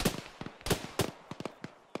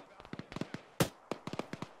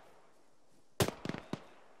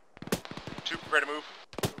 Two, ready to move.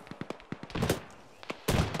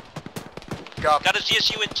 Got a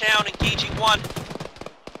ZSU in town, engaging one.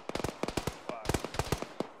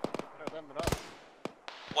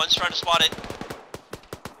 One's trying to spot it.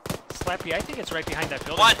 Slappy, I think it's right behind that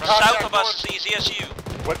building. One south of us, ZSU.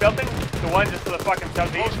 What building? The one just to the fucking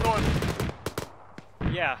southeast?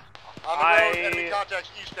 Yeah. On the road, enemy contacts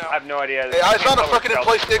east now. I have no idea. Hey, I found a fucking in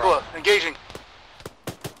place Igla. Engaging.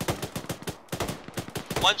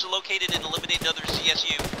 One's located and eliminated another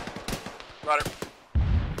ZSU. Roger.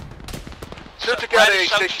 Should took out a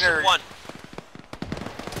southeast stationary. of one.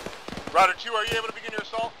 Roger 2, are you able to begin your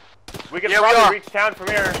assault? We can Yeah, we probably are. reach town from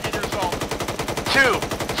here. Begin your assault. 2,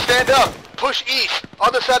 stand up. Push east.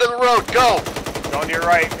 Other side of the road. Go. Going to your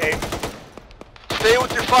right, Abe. Stay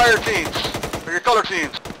with your fire teams. Or your color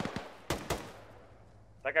teams.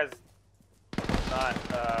 That guy's not,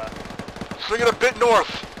 Swing it a bit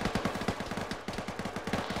north.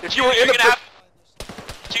 If you were in You're the gonna have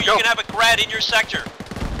you can have a grad in your sector.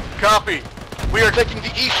 Copy. We are taking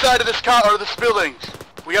the east side of this this building.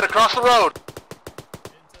 We gotta cross the road.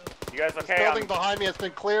 You guys This okay? building behind me has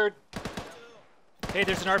been cleared. Hey,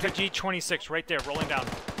 there's an RPG-26 right there, rolling down.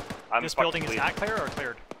 I'm This fucking building is bleeding. not clear or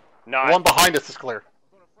cleared? No. The one behind us is clear.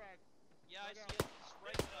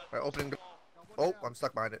 Alright, opening. Oh, I'm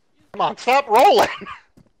stuck behind it. Come on, stop rolling!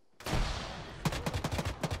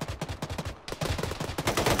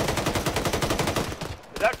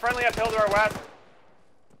 Is that friendly uphill to our west?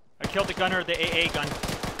 I killed the gunner, the AA gun.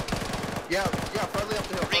 Yeah, friendly up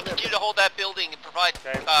the hill. We continue to hold that building and provide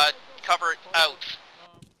cover out.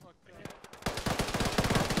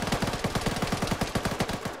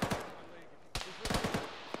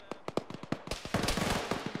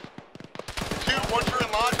 Once you're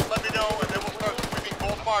in lodge, let me know, and then we'll start sweeping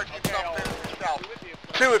both barge and south.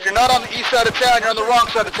 2, if you're not on the east side of town, you're on the wrong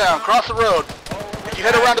side of town. Cross the road. If you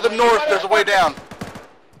head around to the north, there's a way down.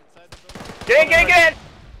 Get in!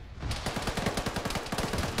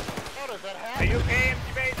 Are you okay,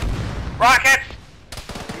 MG base? Rockets!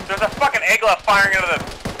 There's a fucking Igla firing into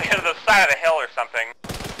the side of the hill or something.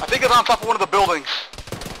 I think it's on top of one of the buildings.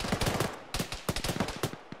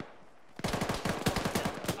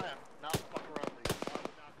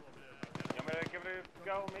 I'm gonna give it a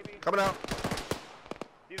go, maybe? Coming out.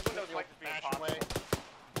 These windows might just be impossible.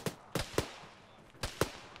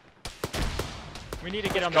 We need to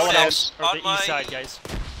get on Go the ahead. south, or On the my- east side, guys.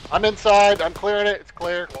 I'm inside. I'm clearing it. It's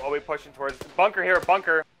clear. What are we pushing towards? Bunker here,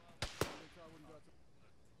 bunker.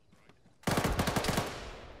 This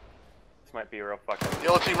might be a real fucking...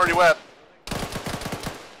 Yellow team, where you at?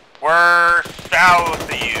 We're south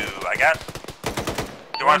of you, I guess.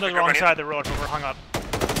 We're on the wrong side of the road, but we're hung up.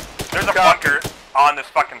 There's a bunker on this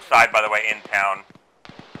fucking side, by the way, in town.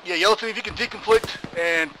 Yeah, Yellow team, if you can deconflict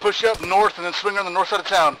and push up north and then swing on the north side of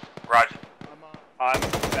town. Roger. I'm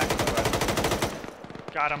back to the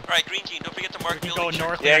west. Got him. Alright, Green Team, don't forget to mark We can buildings. go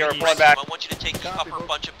north Yeah, and you're east. pulling back. I want you to take the upper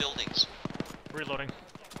bunch of buildings. Reloading.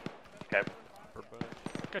 Okay.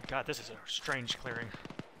 Good God, this is a strange clearing.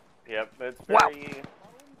 Yep, it's Wow. very...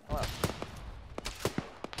 Wow.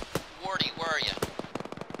 Wardy, where are you?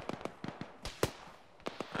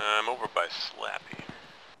 I'm over by Slappy.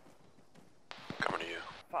 Coming to you.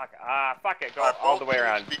 Fuck, fuck it, go all the way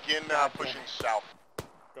around. Begin pushing south.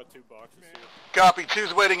 Got 2 boxes here. Copy,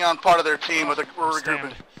 2's waiting on part of their team, but we're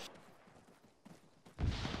regrouping.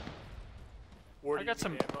 I've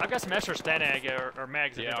got some extra Stanag or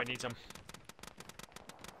mags if anybody needs them.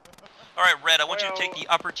 Alright, Red, I want you to take the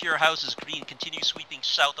upper tier houses. Green, continue sweeping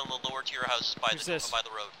south on the lower tier houses by the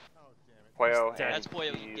road. Poyo, That's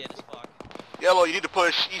Poyo, you dead as fuck. Yellow, you need to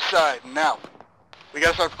push east side, now. We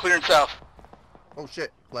gotta start clearing south. Oh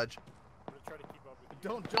shit, ledge.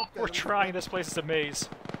 Don't jump We're trying. This place is a maze.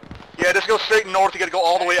 Yeah, just go straight north. You gotta go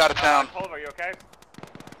all the way out of town. Oliver, you okay?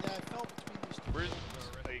 Yeah, I fell between these two.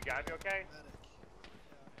 So you gotta be okay?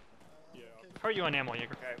 Yeah. How are you on ammo,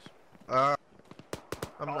 Jaeger? Okay.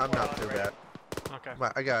 I'm not too bad. Okay.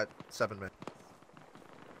 I got 7 minutes.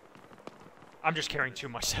 I'm just carrying too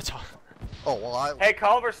much, that's all. Oh, well, Hey,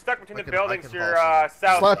 Culver's stuck between the buildings to your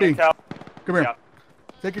south. Slappy, Intel. come here. Yeah.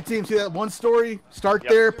 Take your team. See that one story? Start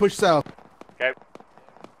Yep. there. Push south. Okay.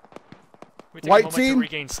 We take White a moment team? to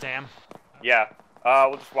regain stam. Yeah.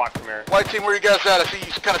 We'll just walk from here. White team, where you guys at? I see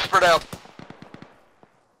you kind of spread out.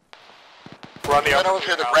 We're on the I know it's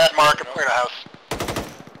here, the grad market clear the house.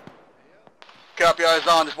 Copy, eyes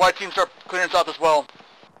on. Just white team start clearing south as well.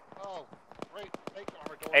 Oh, great. Thank you,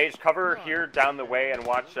 Arma. Age, cover here down the way and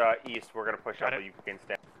watch east. We're gonna push up, but you can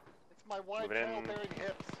stand. my wide childbearing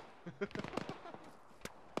hips.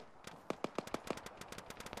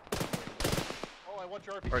 Oh, I want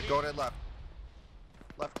your RPG. Alright, going in left.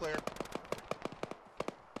 Left clear.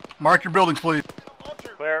 Mark your buildings, please.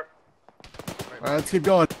 Clear. Alright, let's keep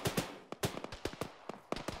going.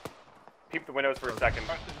 Peep the windows for a second.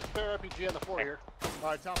 Alright, there's a spare RPG on the floor here.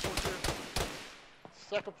 Alright, top floor clear.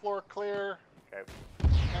 Second floor clear. Okay.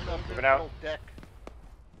 And the Moving out. deck.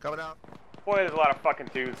 Coming out. Boy, there's a lot of fucking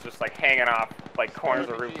dudes just like hanging off like corners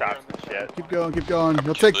of rooftops and shit. Keep going, keep going.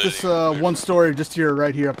 You'll take this one story just here,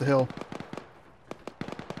 right here up the hill.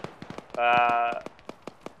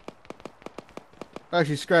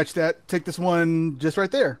 Actually, scratch that. Take this one just right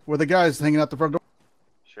there, where the guy's hanging out the front door.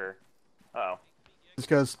 Sure. Uh-oh. Just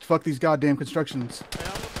because, fuck these goddamn constructions.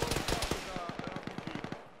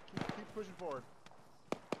 Keep pushing forward.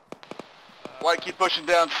 White, keep pushing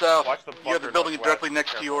down south. Watch the You have the bunker building northwest. directly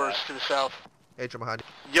next to Careful yours, of to the south. Angel behind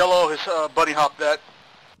you. Yellow has bunny hopped that.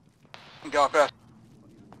 And got past.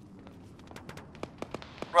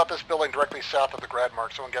 Brought this building directly south of the grad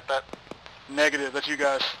mark. Someone get that? Negative. That's you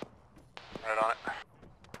guys. Right on it.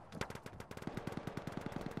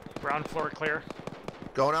 Ground floor clear.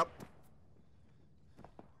 Going up.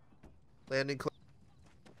 Landing clear.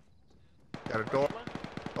 Got a door.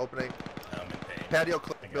 Opening. Patio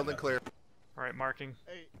clear. Building clear. Alright, marking.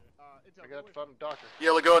 Hey, I got the front doctor.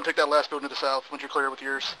 Yellow, go and take that last building to the south once you're clear with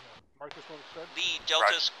yours. Mark this one instead. The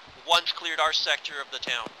Delta's once cleared our sector of the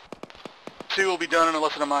town. 2 will be done in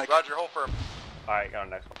less than a mic. Roger, hold firm. Alright, got on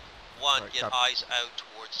next one. 1, Right, get copy. eyes out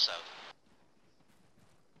towards south.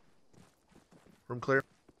 Room clear.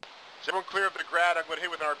 Is everyone clear of the grad? I'm going to hit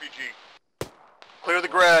with an RPG. Clear the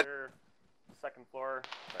grad. Clear. Second floor.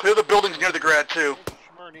 Clear the buildings near the grad, too.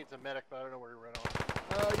 Schmur needs a medic, but I don't know where he ran off.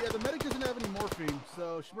 Yeah, the medic doesn't have any morphine,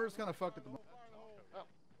 so Schmur's kind of fucked at the moment.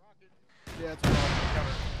 Yeah, it's wrong.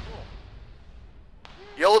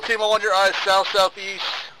 Yellow team, I want your eyes south-southeast.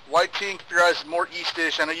 White team, keep your eyes more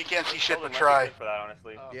east-ish. I know you can't see shit, but try. For that,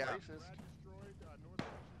 honestly. Yeah.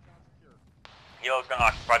 Yellow's gonna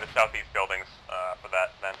occupy the southeast buildings for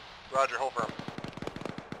that then. Roger, hold firm.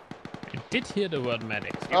 I did hear the word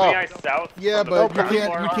medic. Keep the eyes south. Yeah, from the but you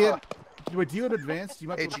ground floor. can't. Wait, do you have advanced? You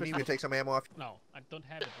might be Hey, able to you need fix me to take some ammo off? No, I don't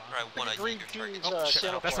have it. Alright, 1, I Green think your team's, target's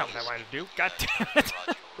shit, That's not what I wanted to do. God damn it.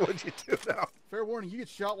 What'd you do now? Fair warning, you get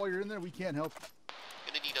shot while you're in there, we can't help.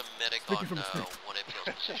 Gonna need a medic Speaking on from 1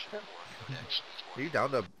 MPL's position 4 Codex. Are you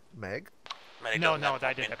down to Meg? No,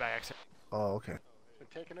 I did that by accident. Oh, okay. Been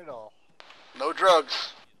taking it all. No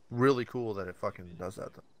drugs. Really cool that it fucking does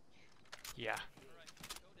that though. Yeah.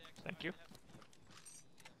 Thank you.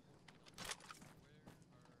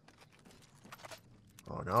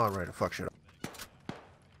 Oh, now I'm ready to fuck shit up.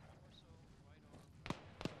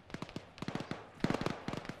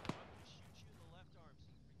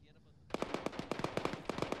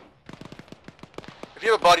 If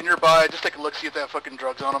you have a body nearby, just take a look, see if they have fucking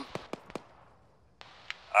drugs on them.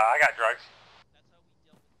 I got drugs.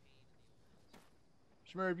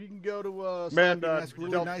 Schmur, if you can go to Man, somebody and ask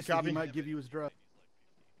really Delta, nicely, copy. he might give you his drug.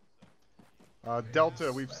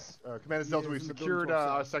 Delta, we've Command is Delta. Yeah, We've it's in the secured building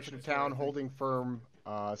our south. section of town, holding firm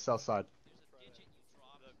south side.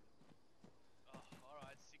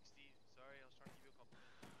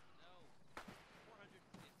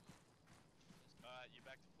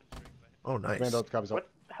 Oh, nice. Command Delta copies. What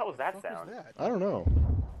the hell was that sound? I don't know.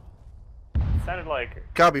 It sounded like...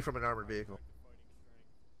 Copy from an armored vehicle.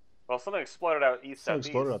 Well, something exploded out east Something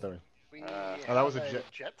southeast. exploded out there. Oh, that was a jet.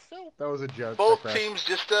 Jet still? That was a jet. Both that crashed. teams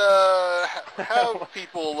just have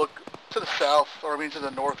people look to the south, or I mean to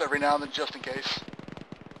the north every now and then, just in case.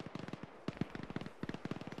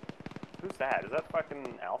 Who's that? Is that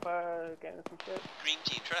fucking Alpha getting some shit? Green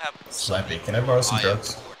team, try to have Slappy, can I borrow some eye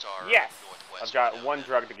drugs? out towards our Yes! northwest I've got window. one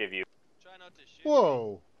drug to give you.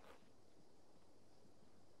 Whoa.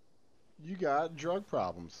 You got drug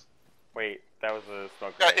problems. Wait, that was a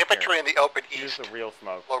smoke Got grenade. infantry in the open Use east. the real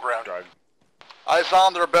smoke. Low ground. Drug. Eyes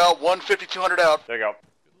on, they're about 150, 200 out. There you go.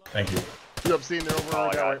 Thank you. You up seeing they're over Oh, I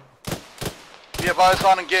that got way. it. You have eyes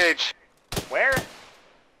on, engage. Where?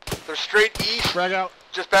 They're straight east, Frag out.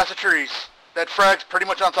 just past the trees. That frag's pretty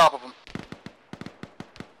much on top of them.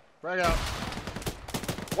 Frag out.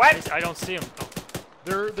 What? I don't see him. Oh.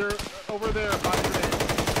 They're over there by the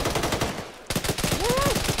grenade.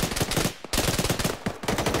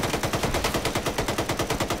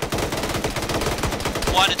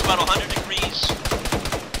 One, it's about 100 degrees.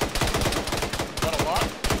 Got a lot?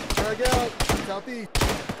 Drag out, southeast.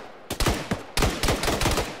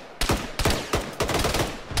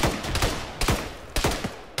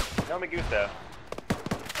 No me gusta.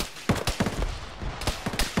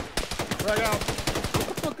 Frag out. What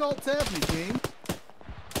the fuck alt tab me, game.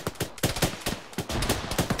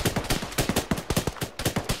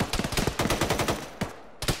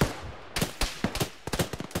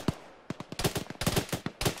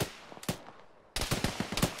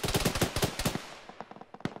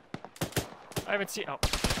 I haven't seen. Oh.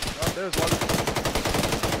 Oh, there's one.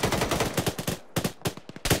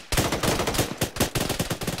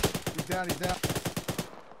 He's down. He's down.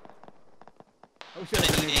 Oh shit!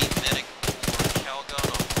 Gonna need a medic or Calgon on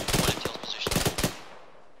one intel's position.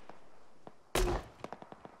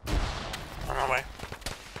 On our way.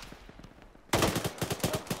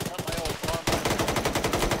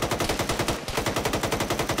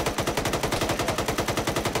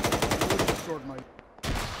 Short, Mike.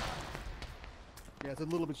 Yeah, it's a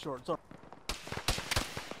little bit short. Sorry.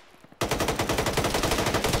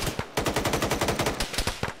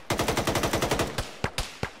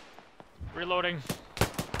 Reloading.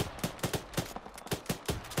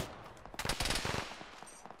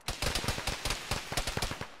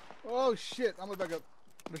 Oh shit! I'm gonna back up.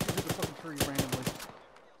 Let's just hit the fucking tree randomly.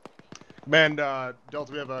 Man,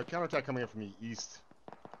 Delta, we have a counterattack coming in from the east.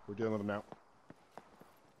 We're dealing with them now.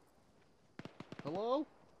 Hello?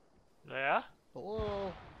 Yeah?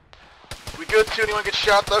 Hello? We good too? Anyone get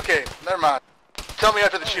shot? Okay, never mind. Tell me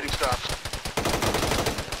after the shooting stops.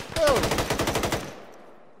 Oh!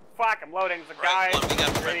 Fuck, I'm loading. There's a guy. Right, one, we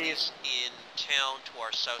got friendlies in town to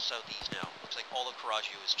our south-southeast now. Looks like all of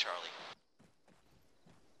Coraggio is Charlie.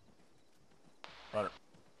 Roger.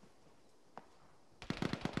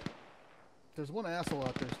 There's one asshole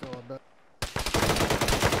out there still, I bet.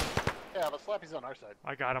 Yeah, the Slappy's on our side.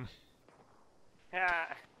 I got him.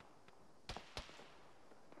 Yeah.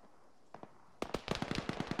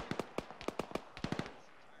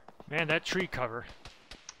 Man, that tree cover.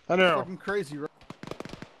 I know. Fucking crazy, right?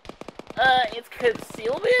 It's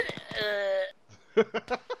concealment? I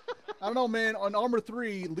don't know, man. On Armor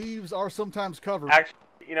 3, leaves are sometimes covered. Actually,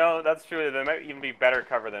 you know, that's true. There might even be better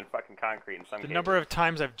cover than fucking concrete in some The cases. number of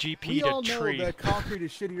times I've We GP'd all a know tree. that concrete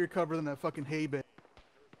is shittier cover than that fucking hay bale.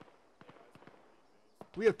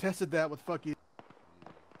 We have tested that with fucking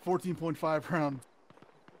 14.5 rounds.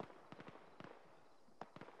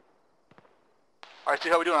 Alright, see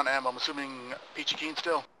how we doing on ammo? I'm assuming Peachy Keen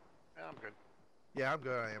still? Yeah, I'm good. Yeah, I'm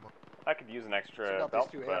good on ammo. I could use an extra About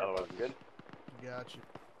belt, these two but air otherwise I'm good. Gotcha.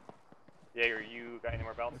 Jaeger, you got any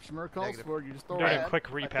more belts? If Shmer calls Negative. for it, you just throw Doing it a in. quick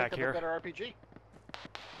I repack think here. I've got a better RPG.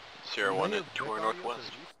 Sierra 1 at Tour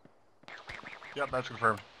Northwest. Yep, that's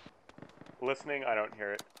confirmed. Listening, I don't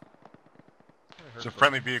hear it. It's a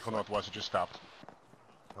friendly vehicle northwest. It just stopped.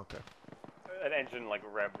 Okay. An engine like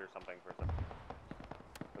revved or something for some.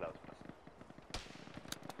 But that was fast.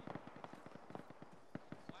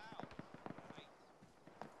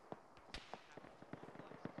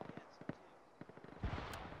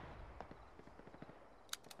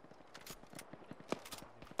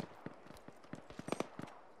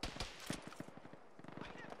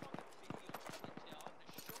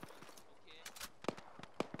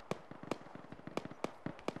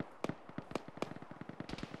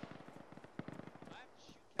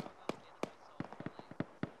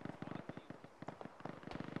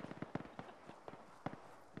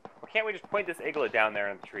 Can't we just point this igla down there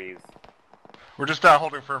in the trees? We're just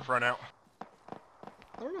holding firm for right now.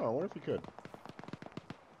 I don't know. I wonder if you could.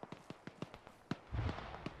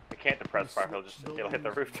 I can't depress fire. It'll hit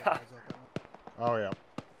the rooftop. Oh yeah.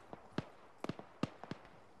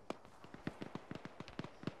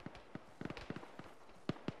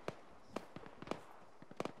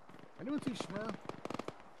 Anyone see Shmer?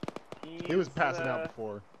 He was passing out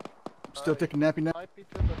before. Still taking nappy nap? Might be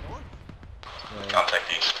to the north. Contact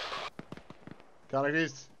east. Contact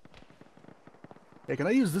east. Hey, can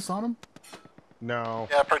I use this on him? No.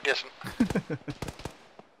 Yeah, pretty decent.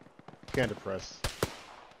 Can't depress.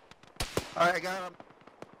 Alright, I got him.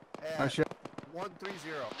 Nice shot. 130.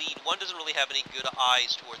 Lead 1 doesn't really have any good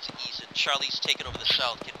eyes towards the east, and Charlie's taken over the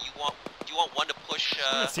south. Do you want 1 to push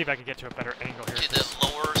Let's see if I can get to a better angle here. to the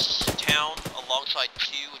lower town alongside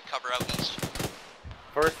 2 and cover out east?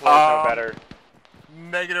 First floor's no better.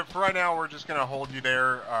 Negative. For right now, we're just gonna hold you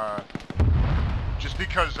there. Just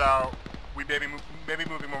because we may be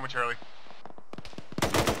moving momentarily.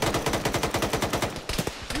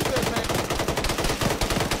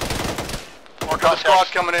 More squad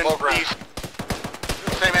coming in east.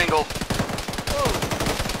 Same angle.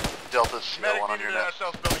 Delta's Medic one on your needed net.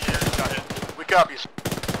 south building here. Got hit. We copy.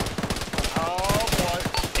 Oh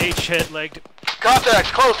boy. H hit legged.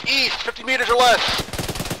 Contacts close east, 50 meters or less.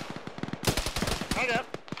 Hang up.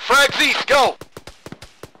 Frags east, go.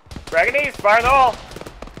 Dragon east, fire in the hole.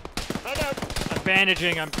 Hang up. I'm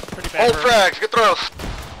bandaging. I'm pretty bad. Hold hurt. frags, good throws.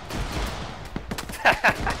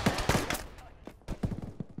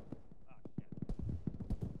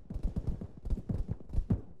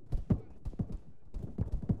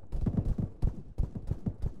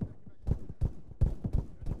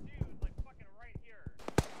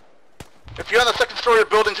 If you're on the second story of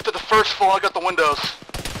buildings, get to the first floor. I got the windows.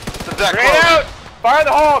 It's that Grenade close. out! Fire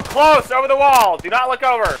the hole! Close! Over the wall! Do not look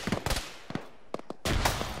over!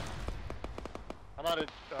 I'm out of...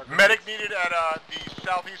 Medic needed at the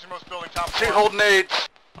southeasternmost building, top See, floor. holding aids.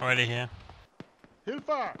 Already here. Hilfe!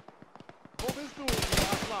 Wo bist du?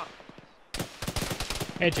 Arschloch?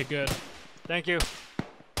 Edge, you're good. Thank you.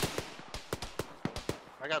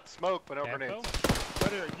 I got smoke, but no grenades.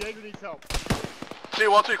 Right here, Jaeger needs help. See,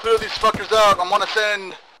 once we clear these fuckers out, I'm gonna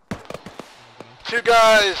send 2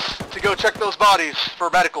 guys to go check those bodies for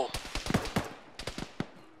medical.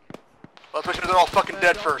 Let's make sure they're all fucking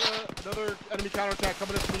dead first. Another enemy counterattack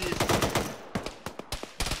coming in from the east.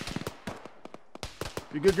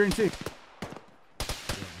 You good, Green Sea?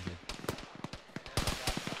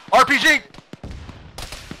 RPG!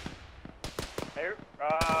 Hey,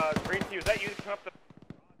 Green Tea, was that you to come up the...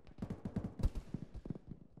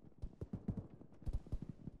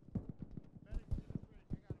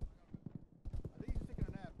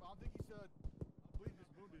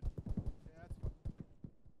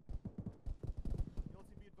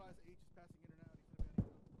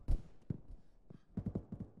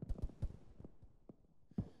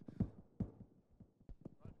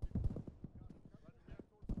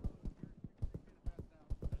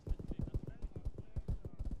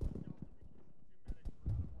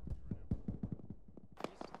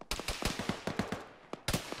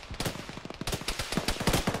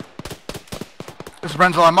 This is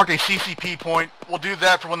Renzo. I marked a CCP point. We'll do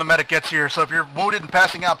that for when the medic gets here. So if you're wounded and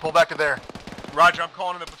passing out, pull back to there. Roger, I'm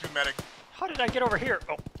calling in the platoon medic. How did I get over here?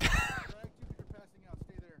 Oh.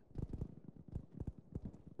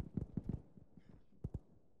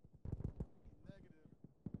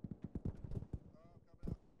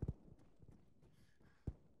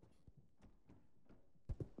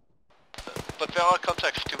 But there are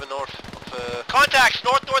contacts to the north of... Contacts!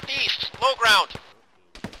 North-northeast! Low ground!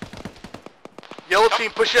 Yellow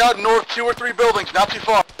team, push out north 2 or 3 buildings, not too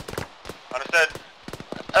far. Understood.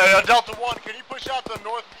 Delta 1, can you push out to the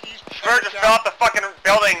northeast? Sure, just fill out the fucking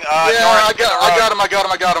building, yeah, I got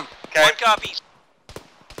him. Okay. 1 copies.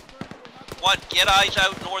 1, get eyes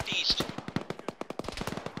out northeast.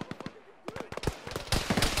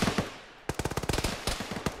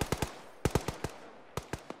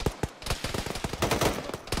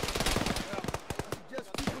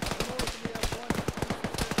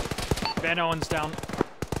 Van Owen's down.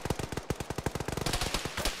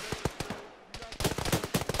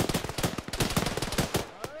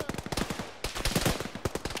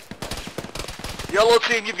 Yellow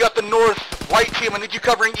team, you've got the north. White team, I need you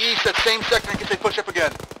covering east, that same sector in case they push up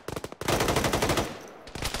again.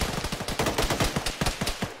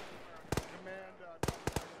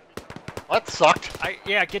 That sucked.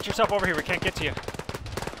 Yeah, get yourself over here. We can't get to you.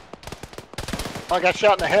 I got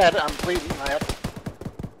shot in the head. I'm bleeding. I have...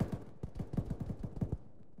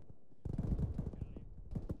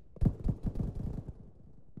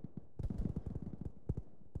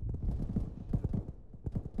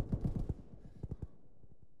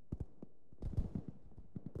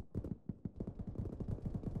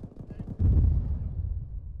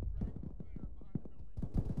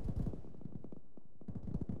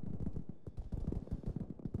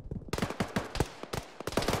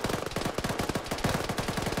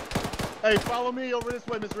 Hey, follow me over this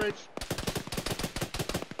way, Miss Rich.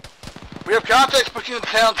 We have contacts pushing in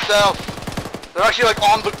town south. They're actually like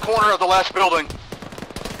on the corner of the last building.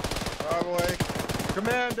 Probably.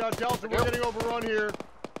 Command, Delta, we're getting overrun here.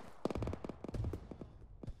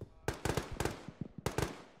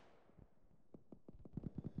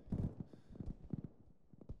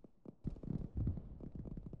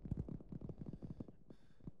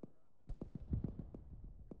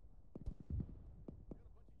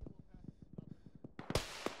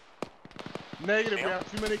 Negative, we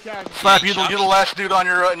have too many casualties. Slap, you're the last dude on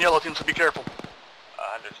your yellow team, so be careful.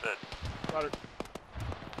 Understood. Got it.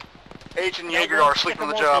 H and Jaeger are sleeping on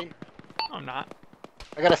the job. I'm not.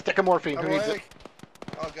 I got a stick of morphine. Who needs it?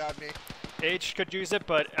 Oh god, me. H could use it,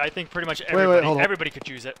 but I think pretty much everybody, hold on. everybody could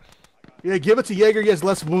use it. Yeah, give it to Jaeger. He has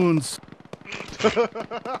less wounds.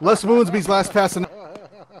 Less wounds means last passing.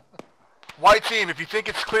 White team, if you think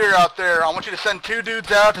it's clear out there, I want you to send 2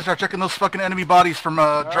 dudes out to start checking those fucking enemy bodies from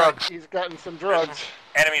drugs. Right, he's gotten some drugs.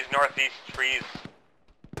 Enemies northeast, trees.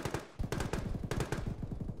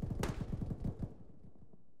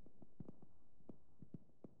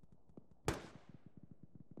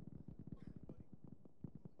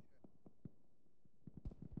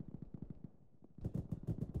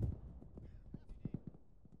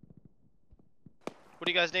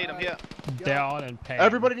 do you guys need? I'm here. They're all in pain.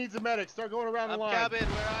 Everybody needs a medic. Start going around the line. Cabin,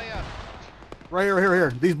 where are ya? Right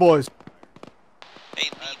here. These boys. Hey,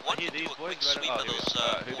 Lee, one can do a quick sweep of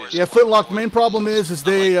those boars. Yeah, Flintlock. The main problem is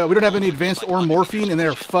they we don't have any advanced or morphine, and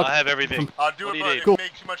they're fucked. I have everything. Do it, but Cool. it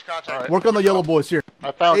makes too much contact. Work on the yellow boys here.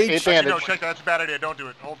 I found H. 8 Actually, no, bandage. check that. That's a bad idea. Don't do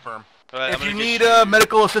it. Hold firm. Right, If you need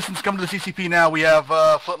medical assistance, come to the CCP now. We have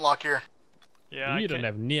Flintlock here. Yeah, you don't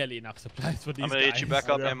have nearly enough supplies for these I'm gonna guys. hit you back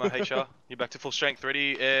up, Emma, HR. You're back to full strength.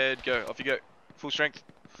 Ready, and go. Off you go. Full strength.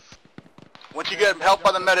 Once you get help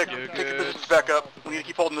by the medic, take your positions back up. We need to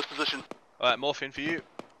keep holding this position. Alright, morphine for you.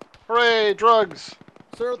 Hooray, drugs!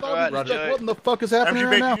 Sir, Alright, what in the fuck is happening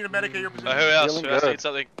right now? You need a medic at your position. Who else? Feeling Who else good. needs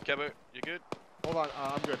something? Cabo, you good? Hold on,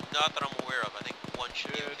 I'm good. Not that I'm aware of. I think one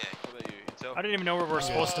should be okay. What about you? Intel? I didn't even know where we're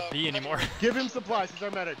supposed to be anymore. Give him supplies. He's our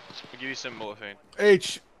medic. We'll give you some morphine.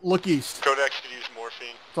 H, look east. Codex could use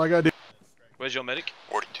morphine. That's all I gotta do. Where's your medic?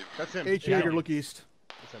 42. That's him. H, Jaeger, look east.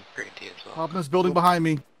 That's him. Green tea as well. Hop in this building behind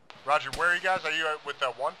me. Roger, where are you guys? Are you with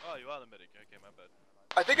one? Oh, you are the medic. Okay, my bad.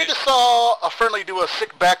 I think I just saw a friendly do a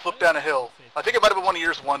sick backflip down a hill. I think it might have been one of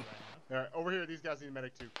yours, one. Alright, over here, these guys need a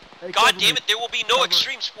medic too. Hey, God damn it, there will be no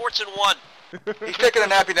extreme sports in one. He's taking a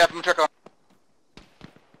nappy nap. I'm gonna check on.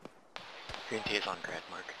 Green tea is on grad,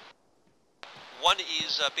 Mark. One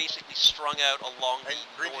is basically strung out along the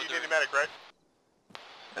Green tea, northern... you need a medic,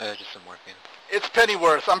 right? Just some morphine. It's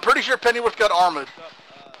Pennyworth. I'm pretty sure Pennyworth got armored.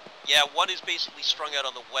 Yeah, one is basically strung out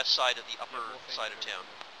on the west side of the upper side of town.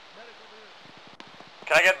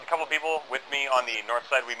 Can I get a couple people with me on the north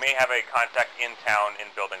side? We may have a contact in town in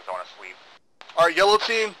buildings I want to sweep. Alright, yellow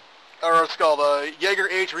team, or it's called Jaeger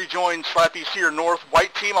H rejoin Slappy's here north.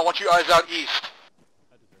 White team, I want you eyes out east.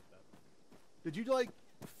 Did you like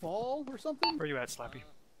fall or something? Where are you at, Slappy?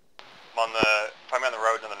 I'm on the, probably on the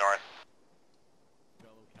roads on the north.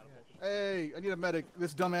 Hey, I need a medic.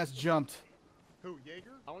 This dumbass jumped. Who, Jaeger?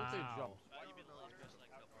 I want to say jump.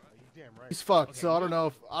 Damn right. He's fucked, so I don't know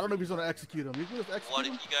if he's gonna execute him. He's gonna execute What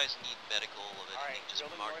him? if you guys need medical of anything, just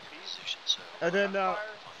mark your position, so... And then,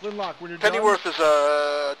 Flintlock, when you're Pennyworth is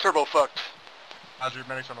turbo fucked. How's your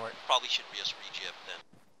medics on the way? Probably should just re-jib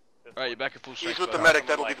then. Alright, you're back at full strength. He's with the medic,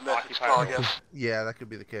 that'll be the message call, I guess. Yeah, that could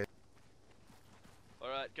be the case.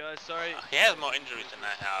 Alright, guys, sorry. He has more injuries than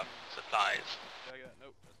I have supplies.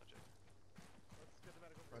 Nope, that's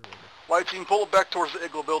not check. White team, pull it back towards the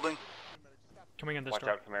Igloo building. Coming in this Watch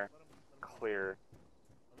door. out, come here. Clear.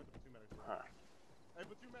 Huh. That's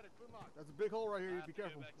a big hole right here. Be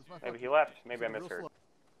careful. That's my Maybe fucking- he left. Maybe I Real misheard. slow.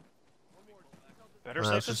 Better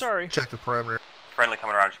safe than Just sorry. Check the perimeter. Friendly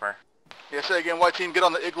coming around, Schmer. Yeah, say again, white team, get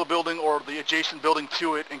on the Igloo building or the adjacent building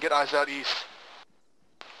to it and get eyes out east.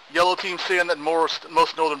 Yellow team, stay in that most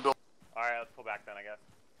northern building. Alright, let's pull back then, I guess.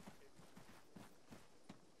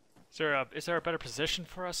 Is there a better position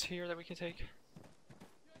for us here that we can take?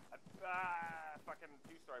 Fucking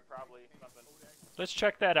two-story probably. Something. Let's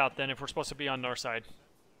check that out then if we're supposed to be on north side.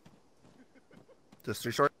 Just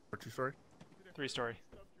 3-story or 2-story? 3-story.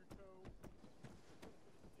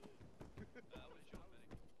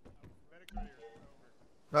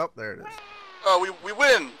 Oh, there it is. Oh, we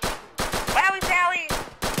win! Wowie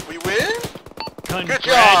zowie! We win?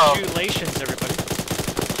 Congratulations, job. everybody.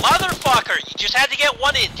 Motherfucker! You just had to get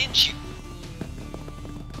one in, didn't you?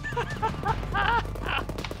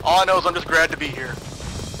 All I know is I'm just glad to be here.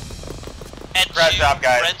 And Grad two, job,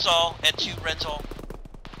 guys. Rental, and two, rental.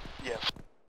 Yes.